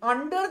wife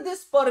under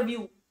this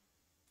purview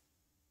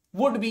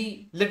would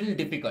be little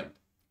difficult.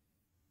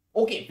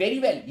 Okay, very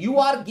well. You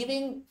are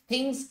giving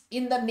things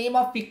in the name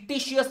of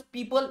fictitious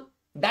people.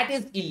 That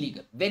is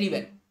illegal. Very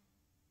well.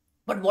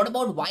 But what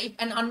about wife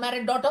and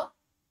unmarried daughter?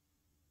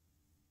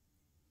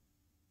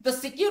 The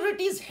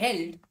securities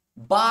held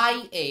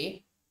by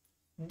a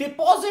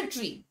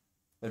depository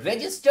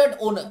registered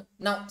owner.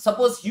 Now,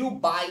 suppose you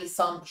buy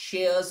some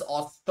shares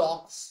or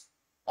stocks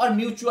or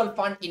mutual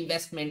fund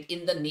investment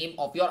in the name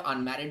of your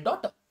unmarried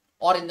daughter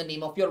or in the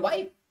name of your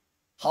wife.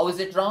 How is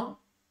it wrong?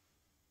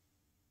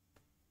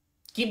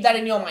 Keep that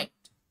in your mind.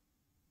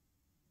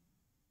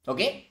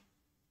 Okay?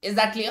 Is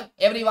that clear,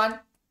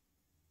 everyone?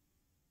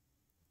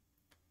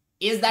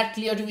 Is that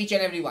clear to each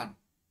and everyone?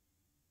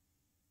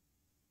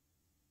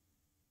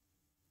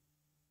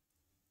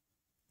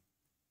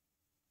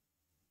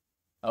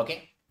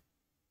 Okay.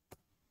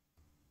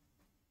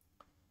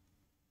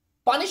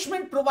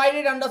 Punishment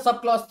provided under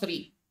subclause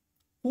 3.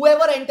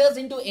 Whoever enters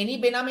into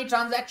any benami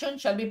transaction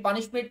shall be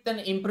punished with an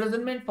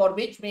imprisonment for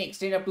which may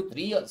extend up to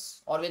 3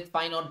 years or with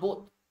fine or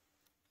both.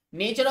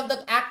 Nature of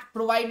the act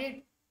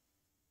provided,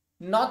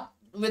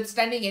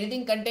 notwithstanding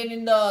anything contained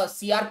in the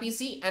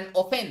CRPC, an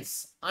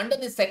offense under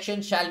this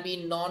section shall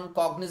be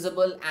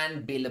non-cognizable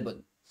and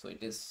bailable. So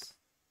it is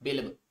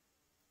bailable.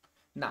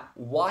 Now,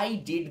 why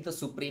did the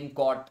Supreme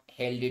Court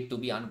held it to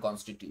be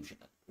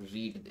unconstitutional?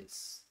 Read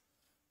this.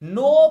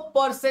 No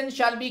person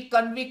shall be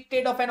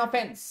convicted of an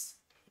offense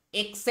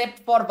except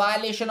for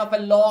violation of a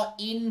law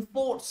in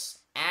force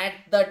at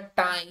the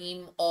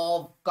time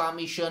of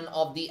commission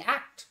of the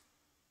act.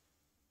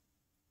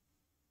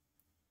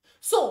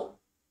 So,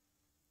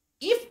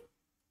 if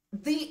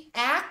the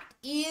act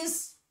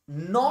is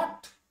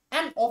not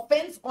an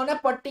offense on a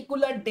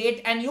particular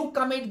date and you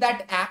commit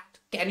that act,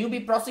 can you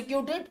be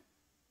prosecuted?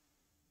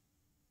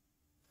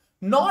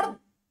 Nor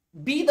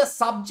be the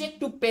subject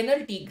to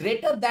penalty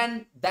greater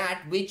than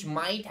that which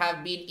might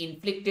have been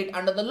inflicted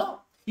under the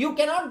law. You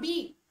cannot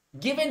be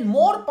given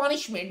more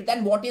punishment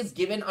than what is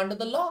given under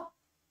the law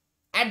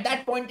at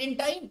that point in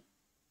time.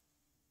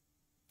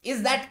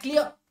 Is that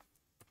clear?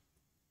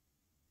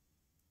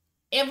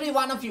 Every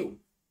one of you.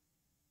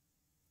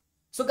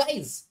 So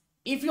guys,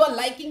 if you are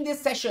liking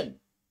this session,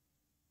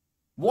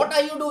 what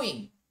are you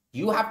doing?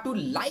 You have to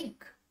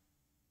like.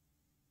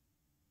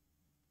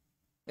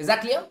 Is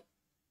that clear?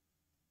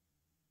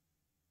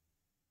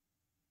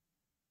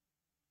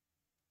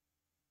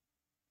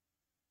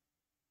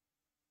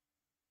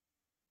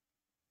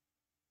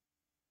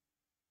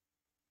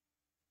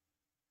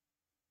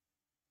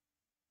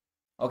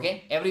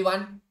 Okay,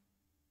 everyone?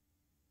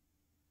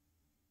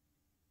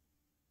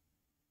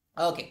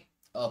 Okay,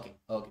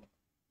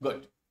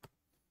 good.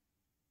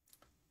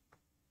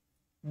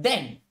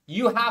 Then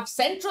you have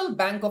Central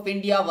Bank of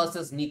India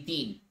versus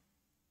Nitin.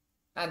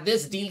 And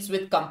this deals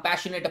with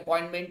compassionate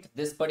appointment.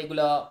 This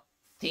particular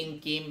thing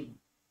came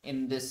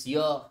in this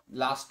year,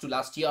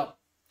 last year.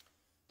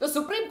 The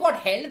Supreme Court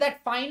held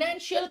that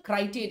financial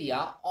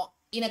criteria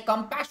in a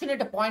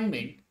compassionate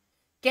appointment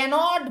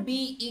cannot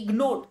be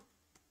ignored.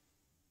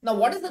 Now,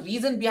 what is the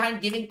reason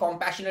behind giving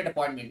compassionate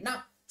appointment?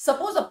 Now,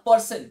 suppose a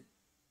person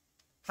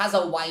has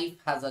a wife,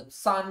 has a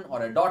son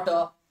or a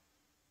daughter.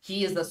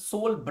 He is the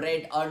sole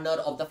bread earner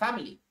of the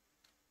family.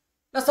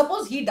 Now,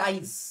 suppose he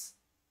dies.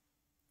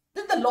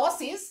 Then the law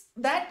says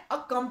that a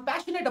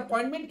compassionate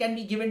appointment can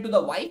be given to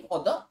the wife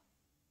or the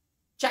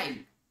child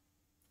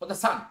or the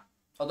son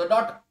or the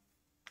daughter.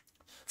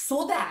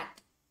 So that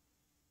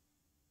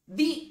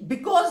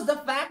because the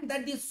fact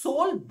that the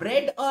sole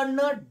bread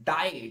earner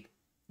died,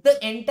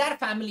 the entire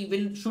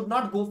family should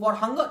not go for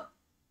hunger.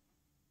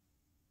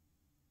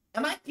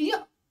 Am I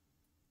clear?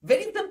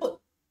 Very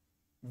simple.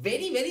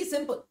 Very, very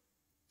simple.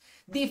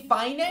 The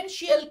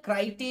financial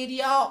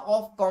criteria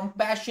of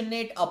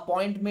compassionate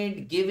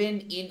appointment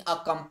given in a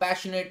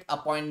compassionate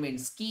appointment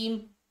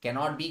scheme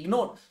cannot be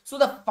ignored. So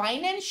the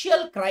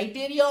financial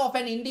criteria of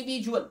an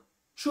individual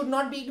should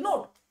not be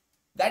ignored.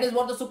 That is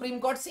what the Supreme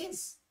Court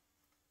says.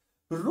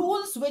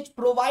 Rules which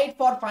provide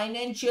for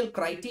financial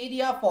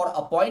criteria for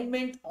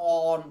appointment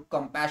on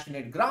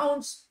compassionate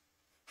grounds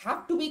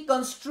have to be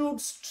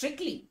construed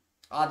strictly.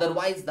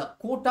 Otherwise, the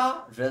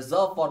quota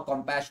reserved for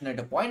compassionate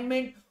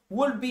appointment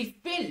would be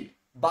filled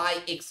by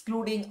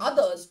excluding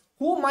others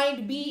who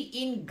might be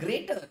in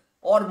greater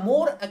or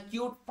more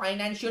acute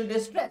financial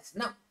distress.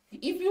 Now,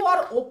 if you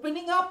are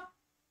opening up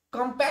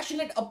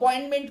compassionate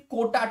appointment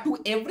quota to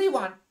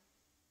everyone,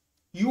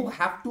 you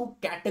have to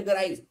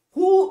categorize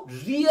who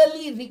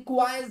really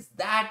requires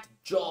that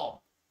job,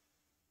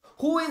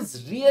 who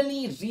is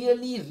really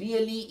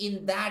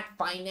in that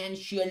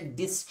financial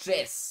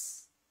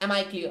distress. Am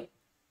I clear?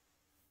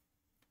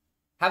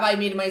 Have I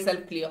made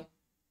myself clear?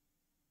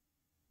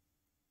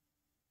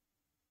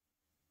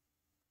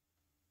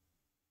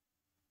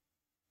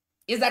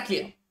 Is that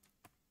clear?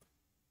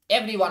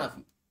 Every one of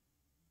you.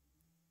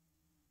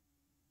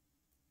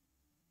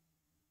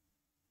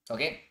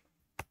 Okay.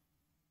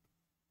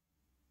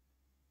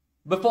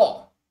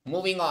 Before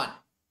moving on,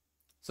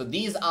 so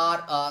these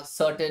are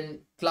certain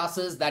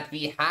classes that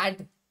we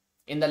had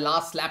in the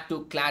last lab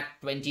to CLAT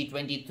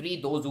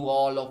 2023. Those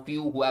all of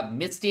you who have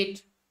missed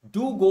it,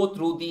 do go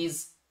through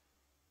these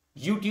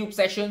YouTube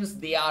sessions.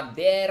 They are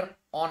there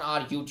on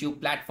our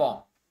YouTube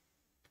platform.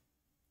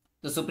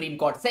 The Supreme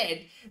Court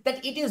said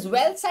that it is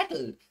well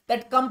settled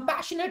that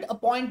compassionate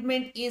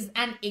appointment is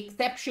an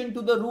exception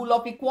to the rule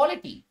of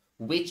equality,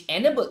 which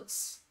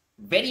enables,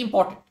 very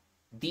important,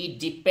 the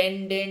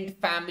dependent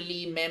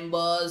family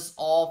members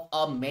of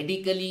a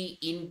medically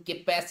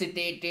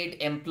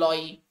incapacitated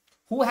employee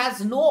who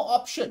has no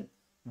option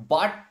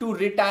but to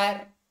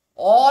retire,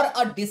 or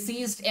a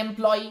deceased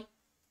employee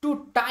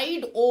to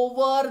tide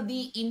over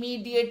the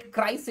immediate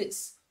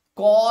crisis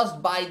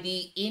caused by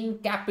the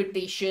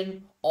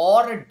incapacitation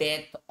or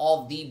death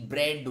of the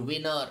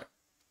breadwinner.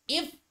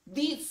 If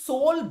the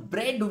sole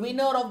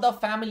breadwinner of the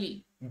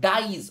family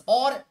dies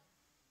or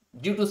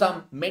due to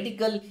some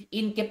medical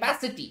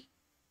incapacity,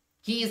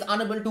 he is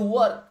unable to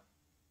work,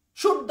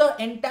 should the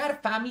entire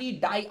family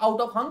die out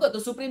of hunger? The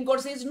Supreme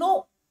Court says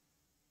no,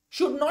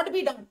 should not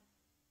be done.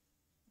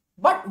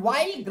 But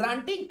while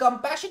granting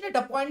compassionate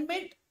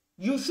appointment,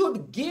 you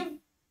should give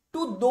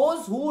to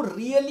those who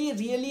really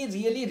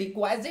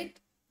requires it.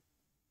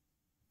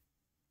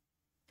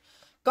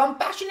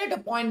 Compassionate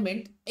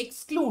appointment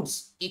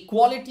excludes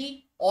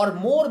equality or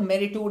more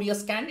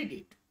meritorious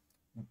candidate,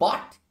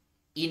 but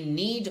in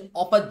need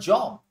of a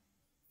job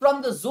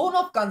from the zone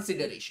of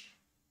consideration.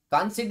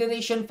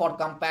 Consideration for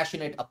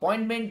compassionate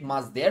appointment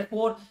must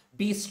therefore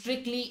be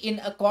strictly in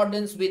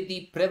accordance with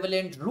the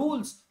prevalent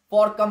rules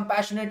for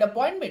compassionate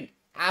appointment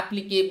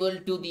applicable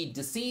to the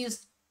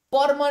deceased,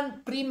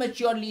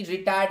 prematurely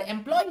retired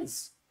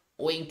employees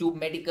owing to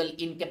medical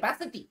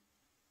incapacity.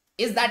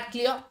 Is that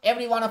clear,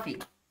 every one of you?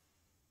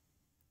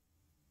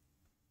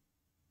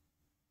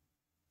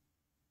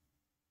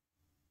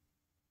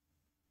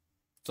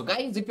 So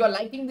guys, if you are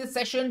liking this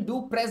session,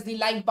 do press the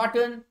like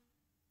button.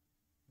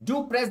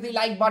 Do press the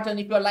like button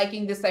if you are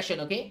liking this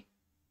session, okay?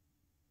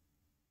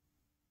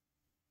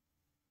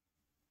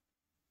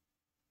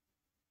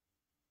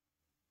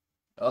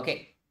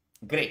 Okay,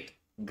 great,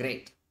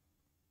 great.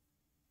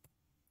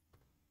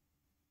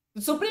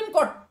 The Supreme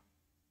Court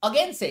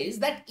again says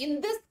that in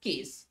this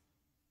case,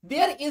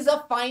 there is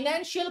a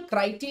financial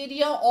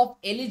criteria of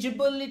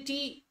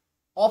eligibility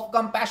of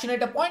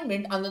compassionate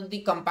appointment under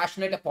the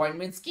compassionate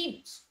appointment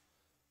schemes.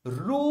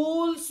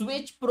 Rules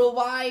which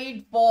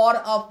provide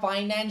for a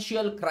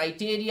financial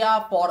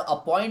criteria for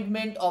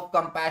appointment of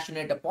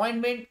compassionate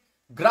appointment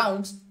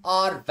grounds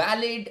are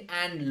valid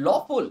and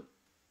lawful.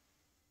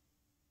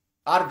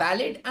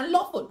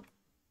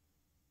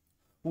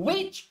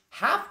 Which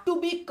have to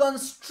be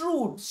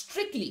construed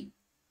strictly,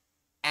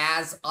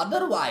 as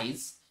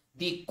otherwise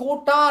the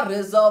quota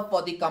reserved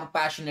for the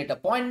compassionate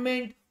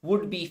appointment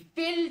would be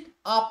filled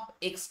up,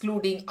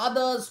 excluding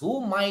others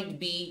who might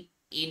be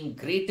in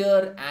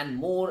greater and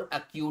more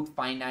acute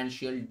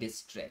financial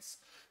distress.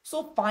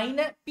 So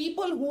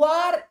people who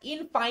are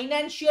in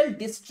financial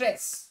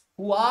distress,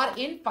 they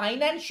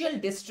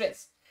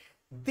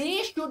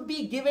should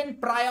be given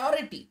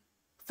priority.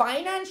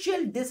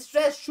 Financial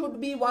distress should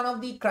be one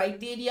of the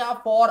criteria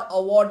for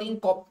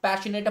awarding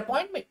compassionate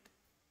appointment.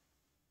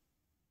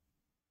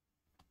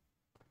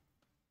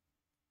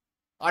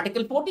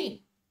 Article 14.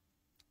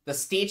 The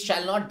state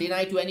shall not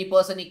deny to any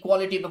person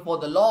equality before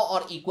the law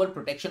or equal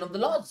protection of the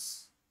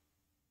laws.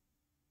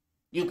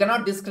 You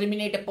cannot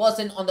discriminate a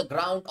person on the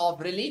ground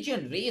of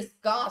religion, race,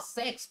 caste,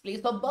 sex,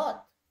 place of birth.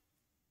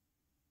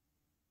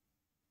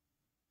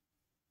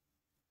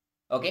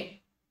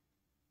 Okay.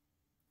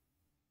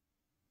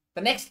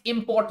 The next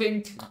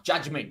important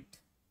judgment.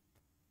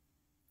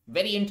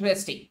 Very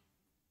interesting.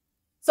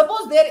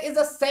 Suppose there is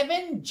a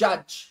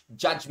 7-judge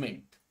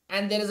judgment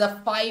and there is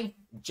a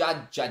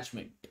 5-judge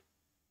judgment.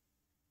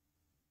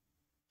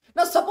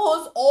 Now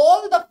suppose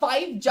all the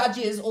 5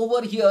 judges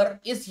over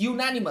here is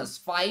unanimous.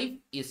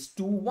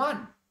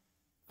 5:1.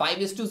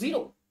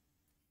 5:0.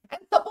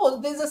 And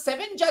suppose there is a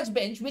 7-judge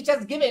bench which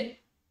has given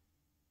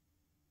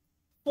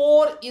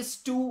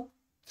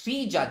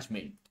 4:3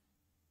 judgment.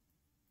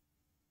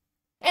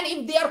 And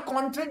if they are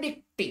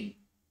contradicting,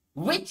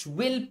 which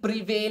will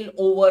prevail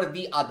over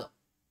the other?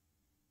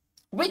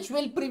 Which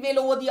will prevail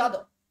over the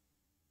other?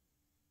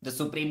 The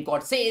Supreme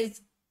Court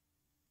says,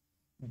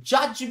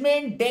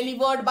 judgment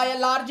delivered by a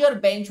larger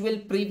bench will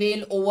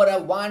prevail over a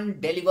one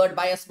delivered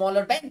by a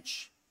smaller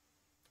bench,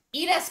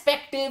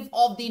 irrespective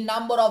of the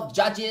number of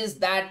judges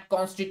that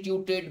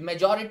constituted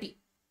majority.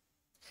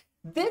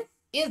 This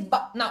is,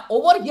 now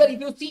over here, if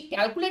you see,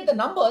 calculate the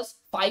numbers,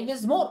 5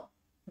 is more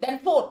than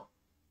 4.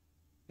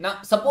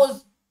 Now,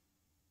 suppose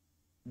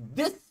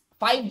this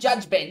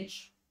 5-judge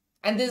bench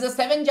and this is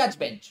a 7-judge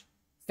bench.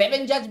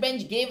 7-judge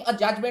bench gave a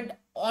judgment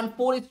on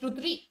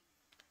 4:3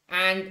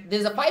 and there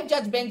is a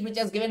 5-judge bench which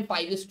has given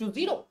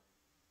 5:0.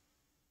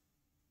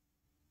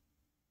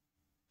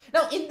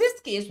 Now, in this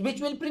case,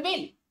 which will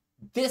prevail?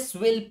 This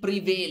will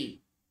prevail.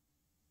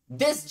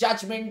 This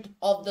judgment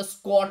of the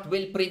court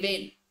will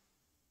prevail.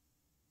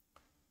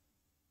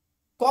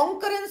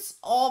 Concurrence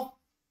of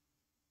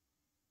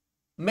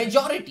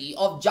majority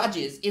of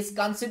judges is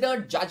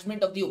considered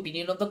judgment of the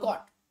opinion of the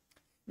court.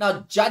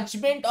 Now,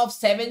 judgment of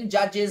 7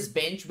 judges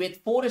bench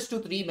with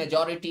 4:3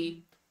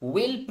 majority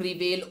will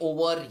prevail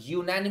over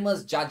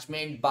unanimous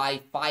judgment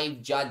by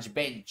 5-judge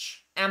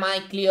bench. Am I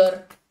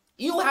clear?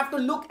 You have to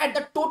look at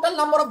the total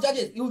number of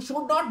judges. You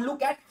should not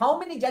look at how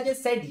many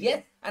judges said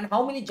yes and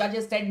how many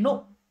judges said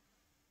no.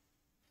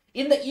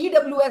 In the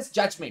EWS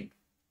judgment,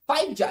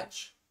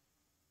 5-judge,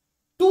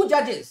 2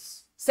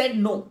 judges said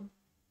no.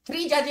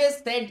 3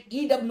 judges said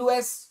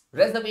EWS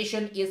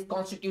reservation is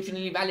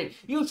constitutionally valid.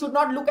 You should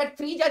not look at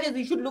 3 judges.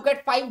 You should look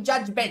at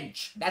 5-judge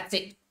bench. That's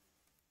it.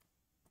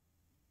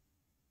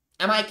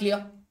 Am I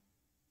clear?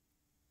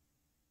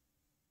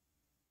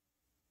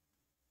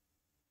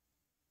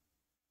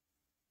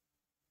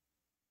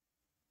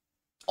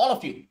 All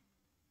of you.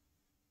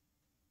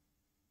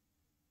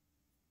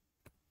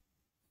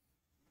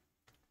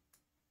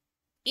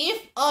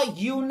 If a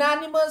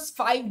unanimous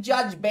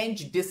 5-judge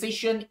bench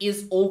decision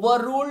is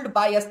overruled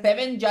by a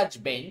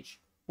 7-judge bench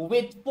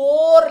with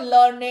 4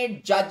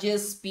 learned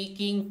judges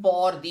speaking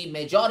for the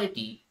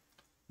majority,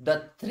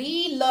 the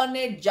 3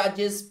 learned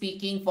judges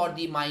speaking for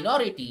the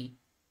minority,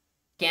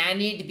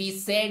 can it be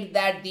said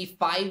that the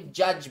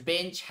 5-judge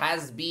bench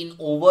has been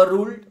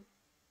overruled?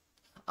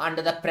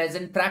 Under the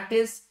present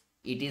practice,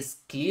 it is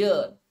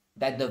clear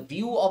that the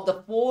view of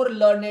the 4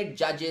 learned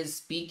judges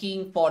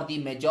speaking for the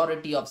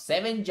majority of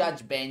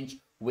 7-judge bench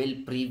will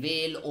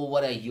prevail over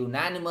a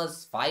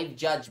unanimous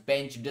 5-judge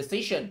bench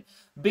decision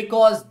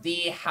because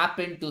they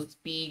happen to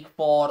speak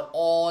for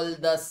all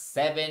the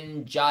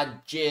 7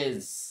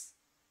 judges.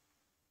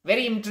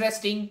 Very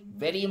interesting,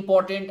 very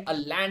important, a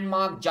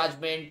landmark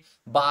judgment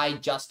by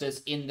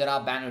Justice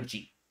Indira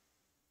Banerjee.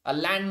 A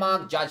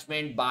landmark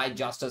judgment by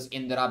Justice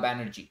Indira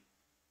Banerjee.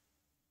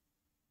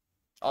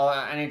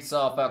 And it's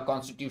of a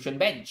constitution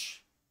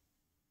bench.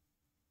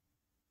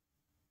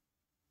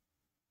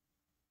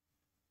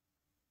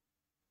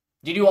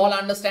 Did you all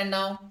understand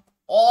now?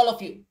 All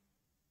of you.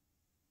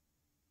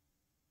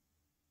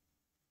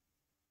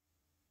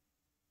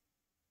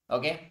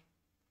 Okay.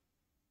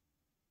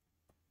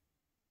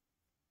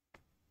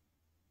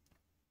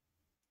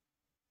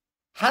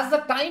 Has the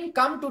time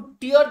come to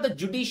tear the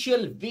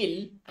judicial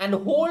will and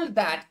hold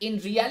that in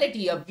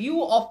reality a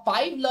view of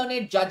 5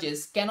 learned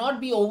judges cannot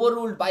be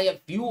overruled by a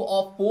view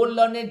of 4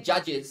 learned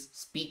judges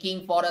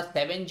speaking for a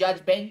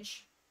 7-judge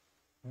bench?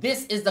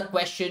 This is the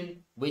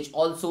question which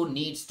also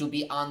needs to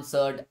be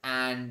answered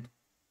and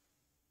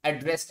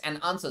addressed and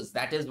answers.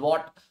 That is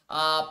what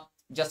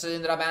Justice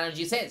Indira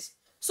Banerjee says.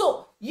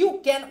 So you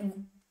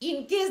can,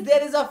 in case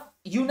there is a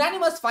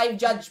unanimous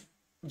 5-judge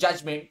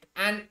judgment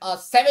and a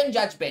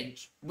 7-judge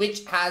bench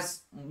which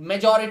has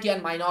majority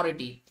and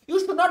minority, you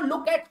should not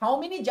look at how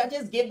many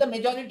judges gave the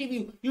majority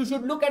view. You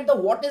should look at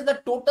what is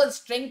the total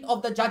strength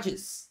of the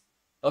judges.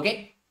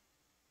 Okay.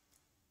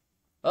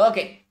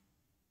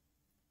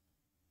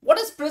 What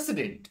is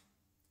precedent?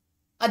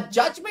 A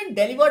judgment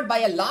delivered by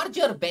a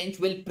larger bench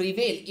will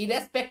prevail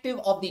irrespective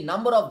of the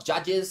number of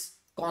judges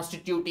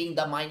constituting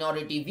the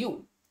minority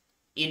view.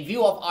 In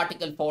view of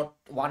Article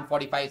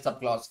 145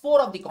 subclause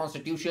 4 of the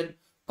Constitution,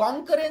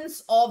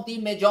 concurrence of the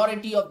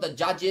majority of the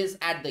judges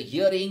at the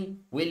hearing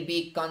will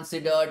be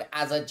considered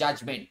as a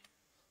judgment.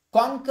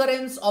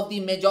 Concurrence of the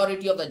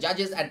majority of the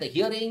judges at the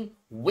hearing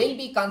will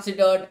be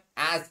considered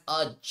as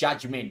a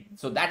judgment.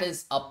 So that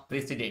is a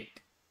precedent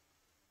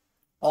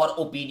or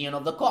opinion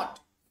of the court.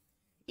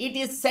 It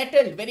is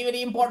settled, very,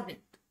 very important.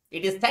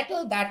 It is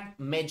settled that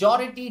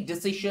majority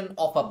decision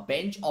of a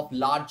bench of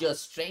larger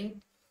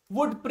strength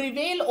would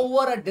prevail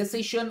over a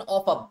decision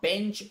of a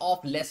bench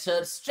of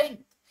lesser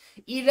strength,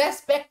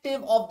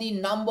 irrespective of the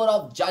number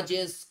of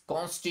judges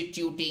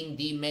constituting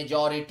the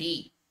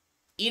majority.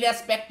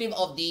 Irrespective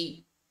of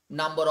the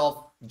number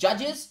of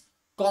judges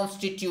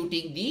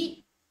constituting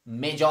the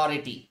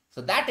majority.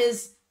 So that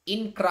is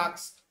in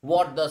crux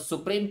what the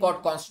Supreme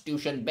Court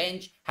Constitution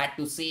bench had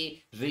to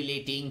say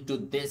relating to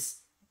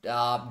this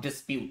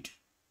dispute.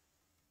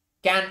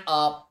 Can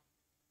a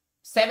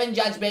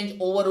 7-judge bench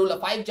overrule a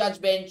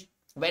 5-judge bench?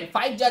 When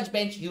 5-judge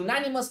bench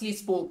unanimously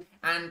spoke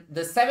and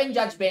the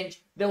 7-judge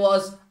bench, there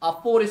was a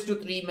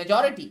 4:3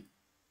 majority,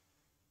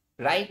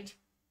 right?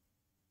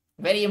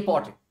 Very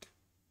important.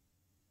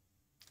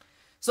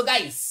 So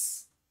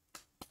guys,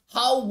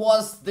 how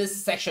was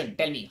this session?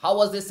 Tell me, how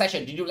was this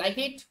session? Did you like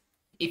it?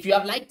 If you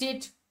have liked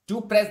it,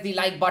 do press the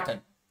like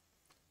button.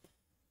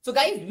 So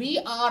guys, we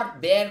are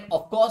there,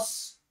 of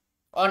course,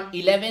 on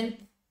 11th.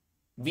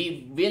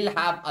 We will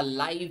have a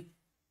live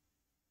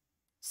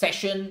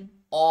session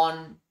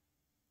on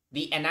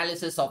the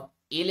analysis of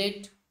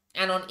AILET,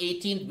 and on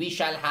 18th we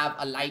shall have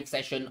a live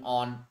session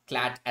on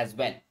CLAT as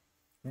well.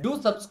 Do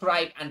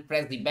subscribe and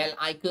press the bell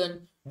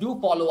icon. Do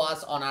follow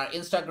us on our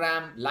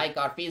Instagram, like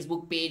our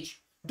Facebook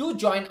page. Do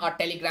join our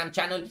Telegram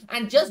channel,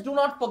 and just do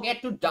not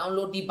forget to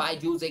download the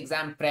BYJU'S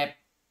exam prep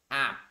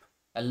app.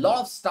 A lot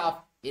of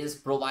stuff is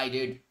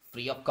provided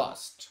free of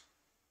cost.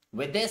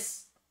 With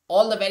this,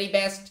 all the very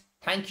best.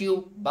 Thank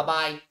you.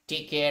 Bye-bye.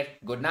 Take care.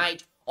 Good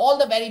night. All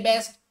the very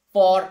best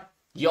for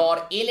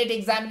your AILET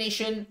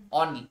examination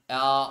on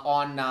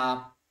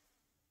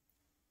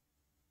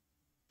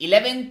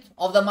 11th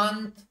of the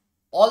month.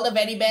 All the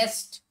very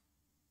best.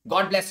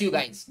 God bless you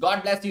guys.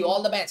 God bless you.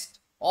 All the best.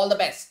 All the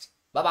best.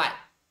 Bye-bye.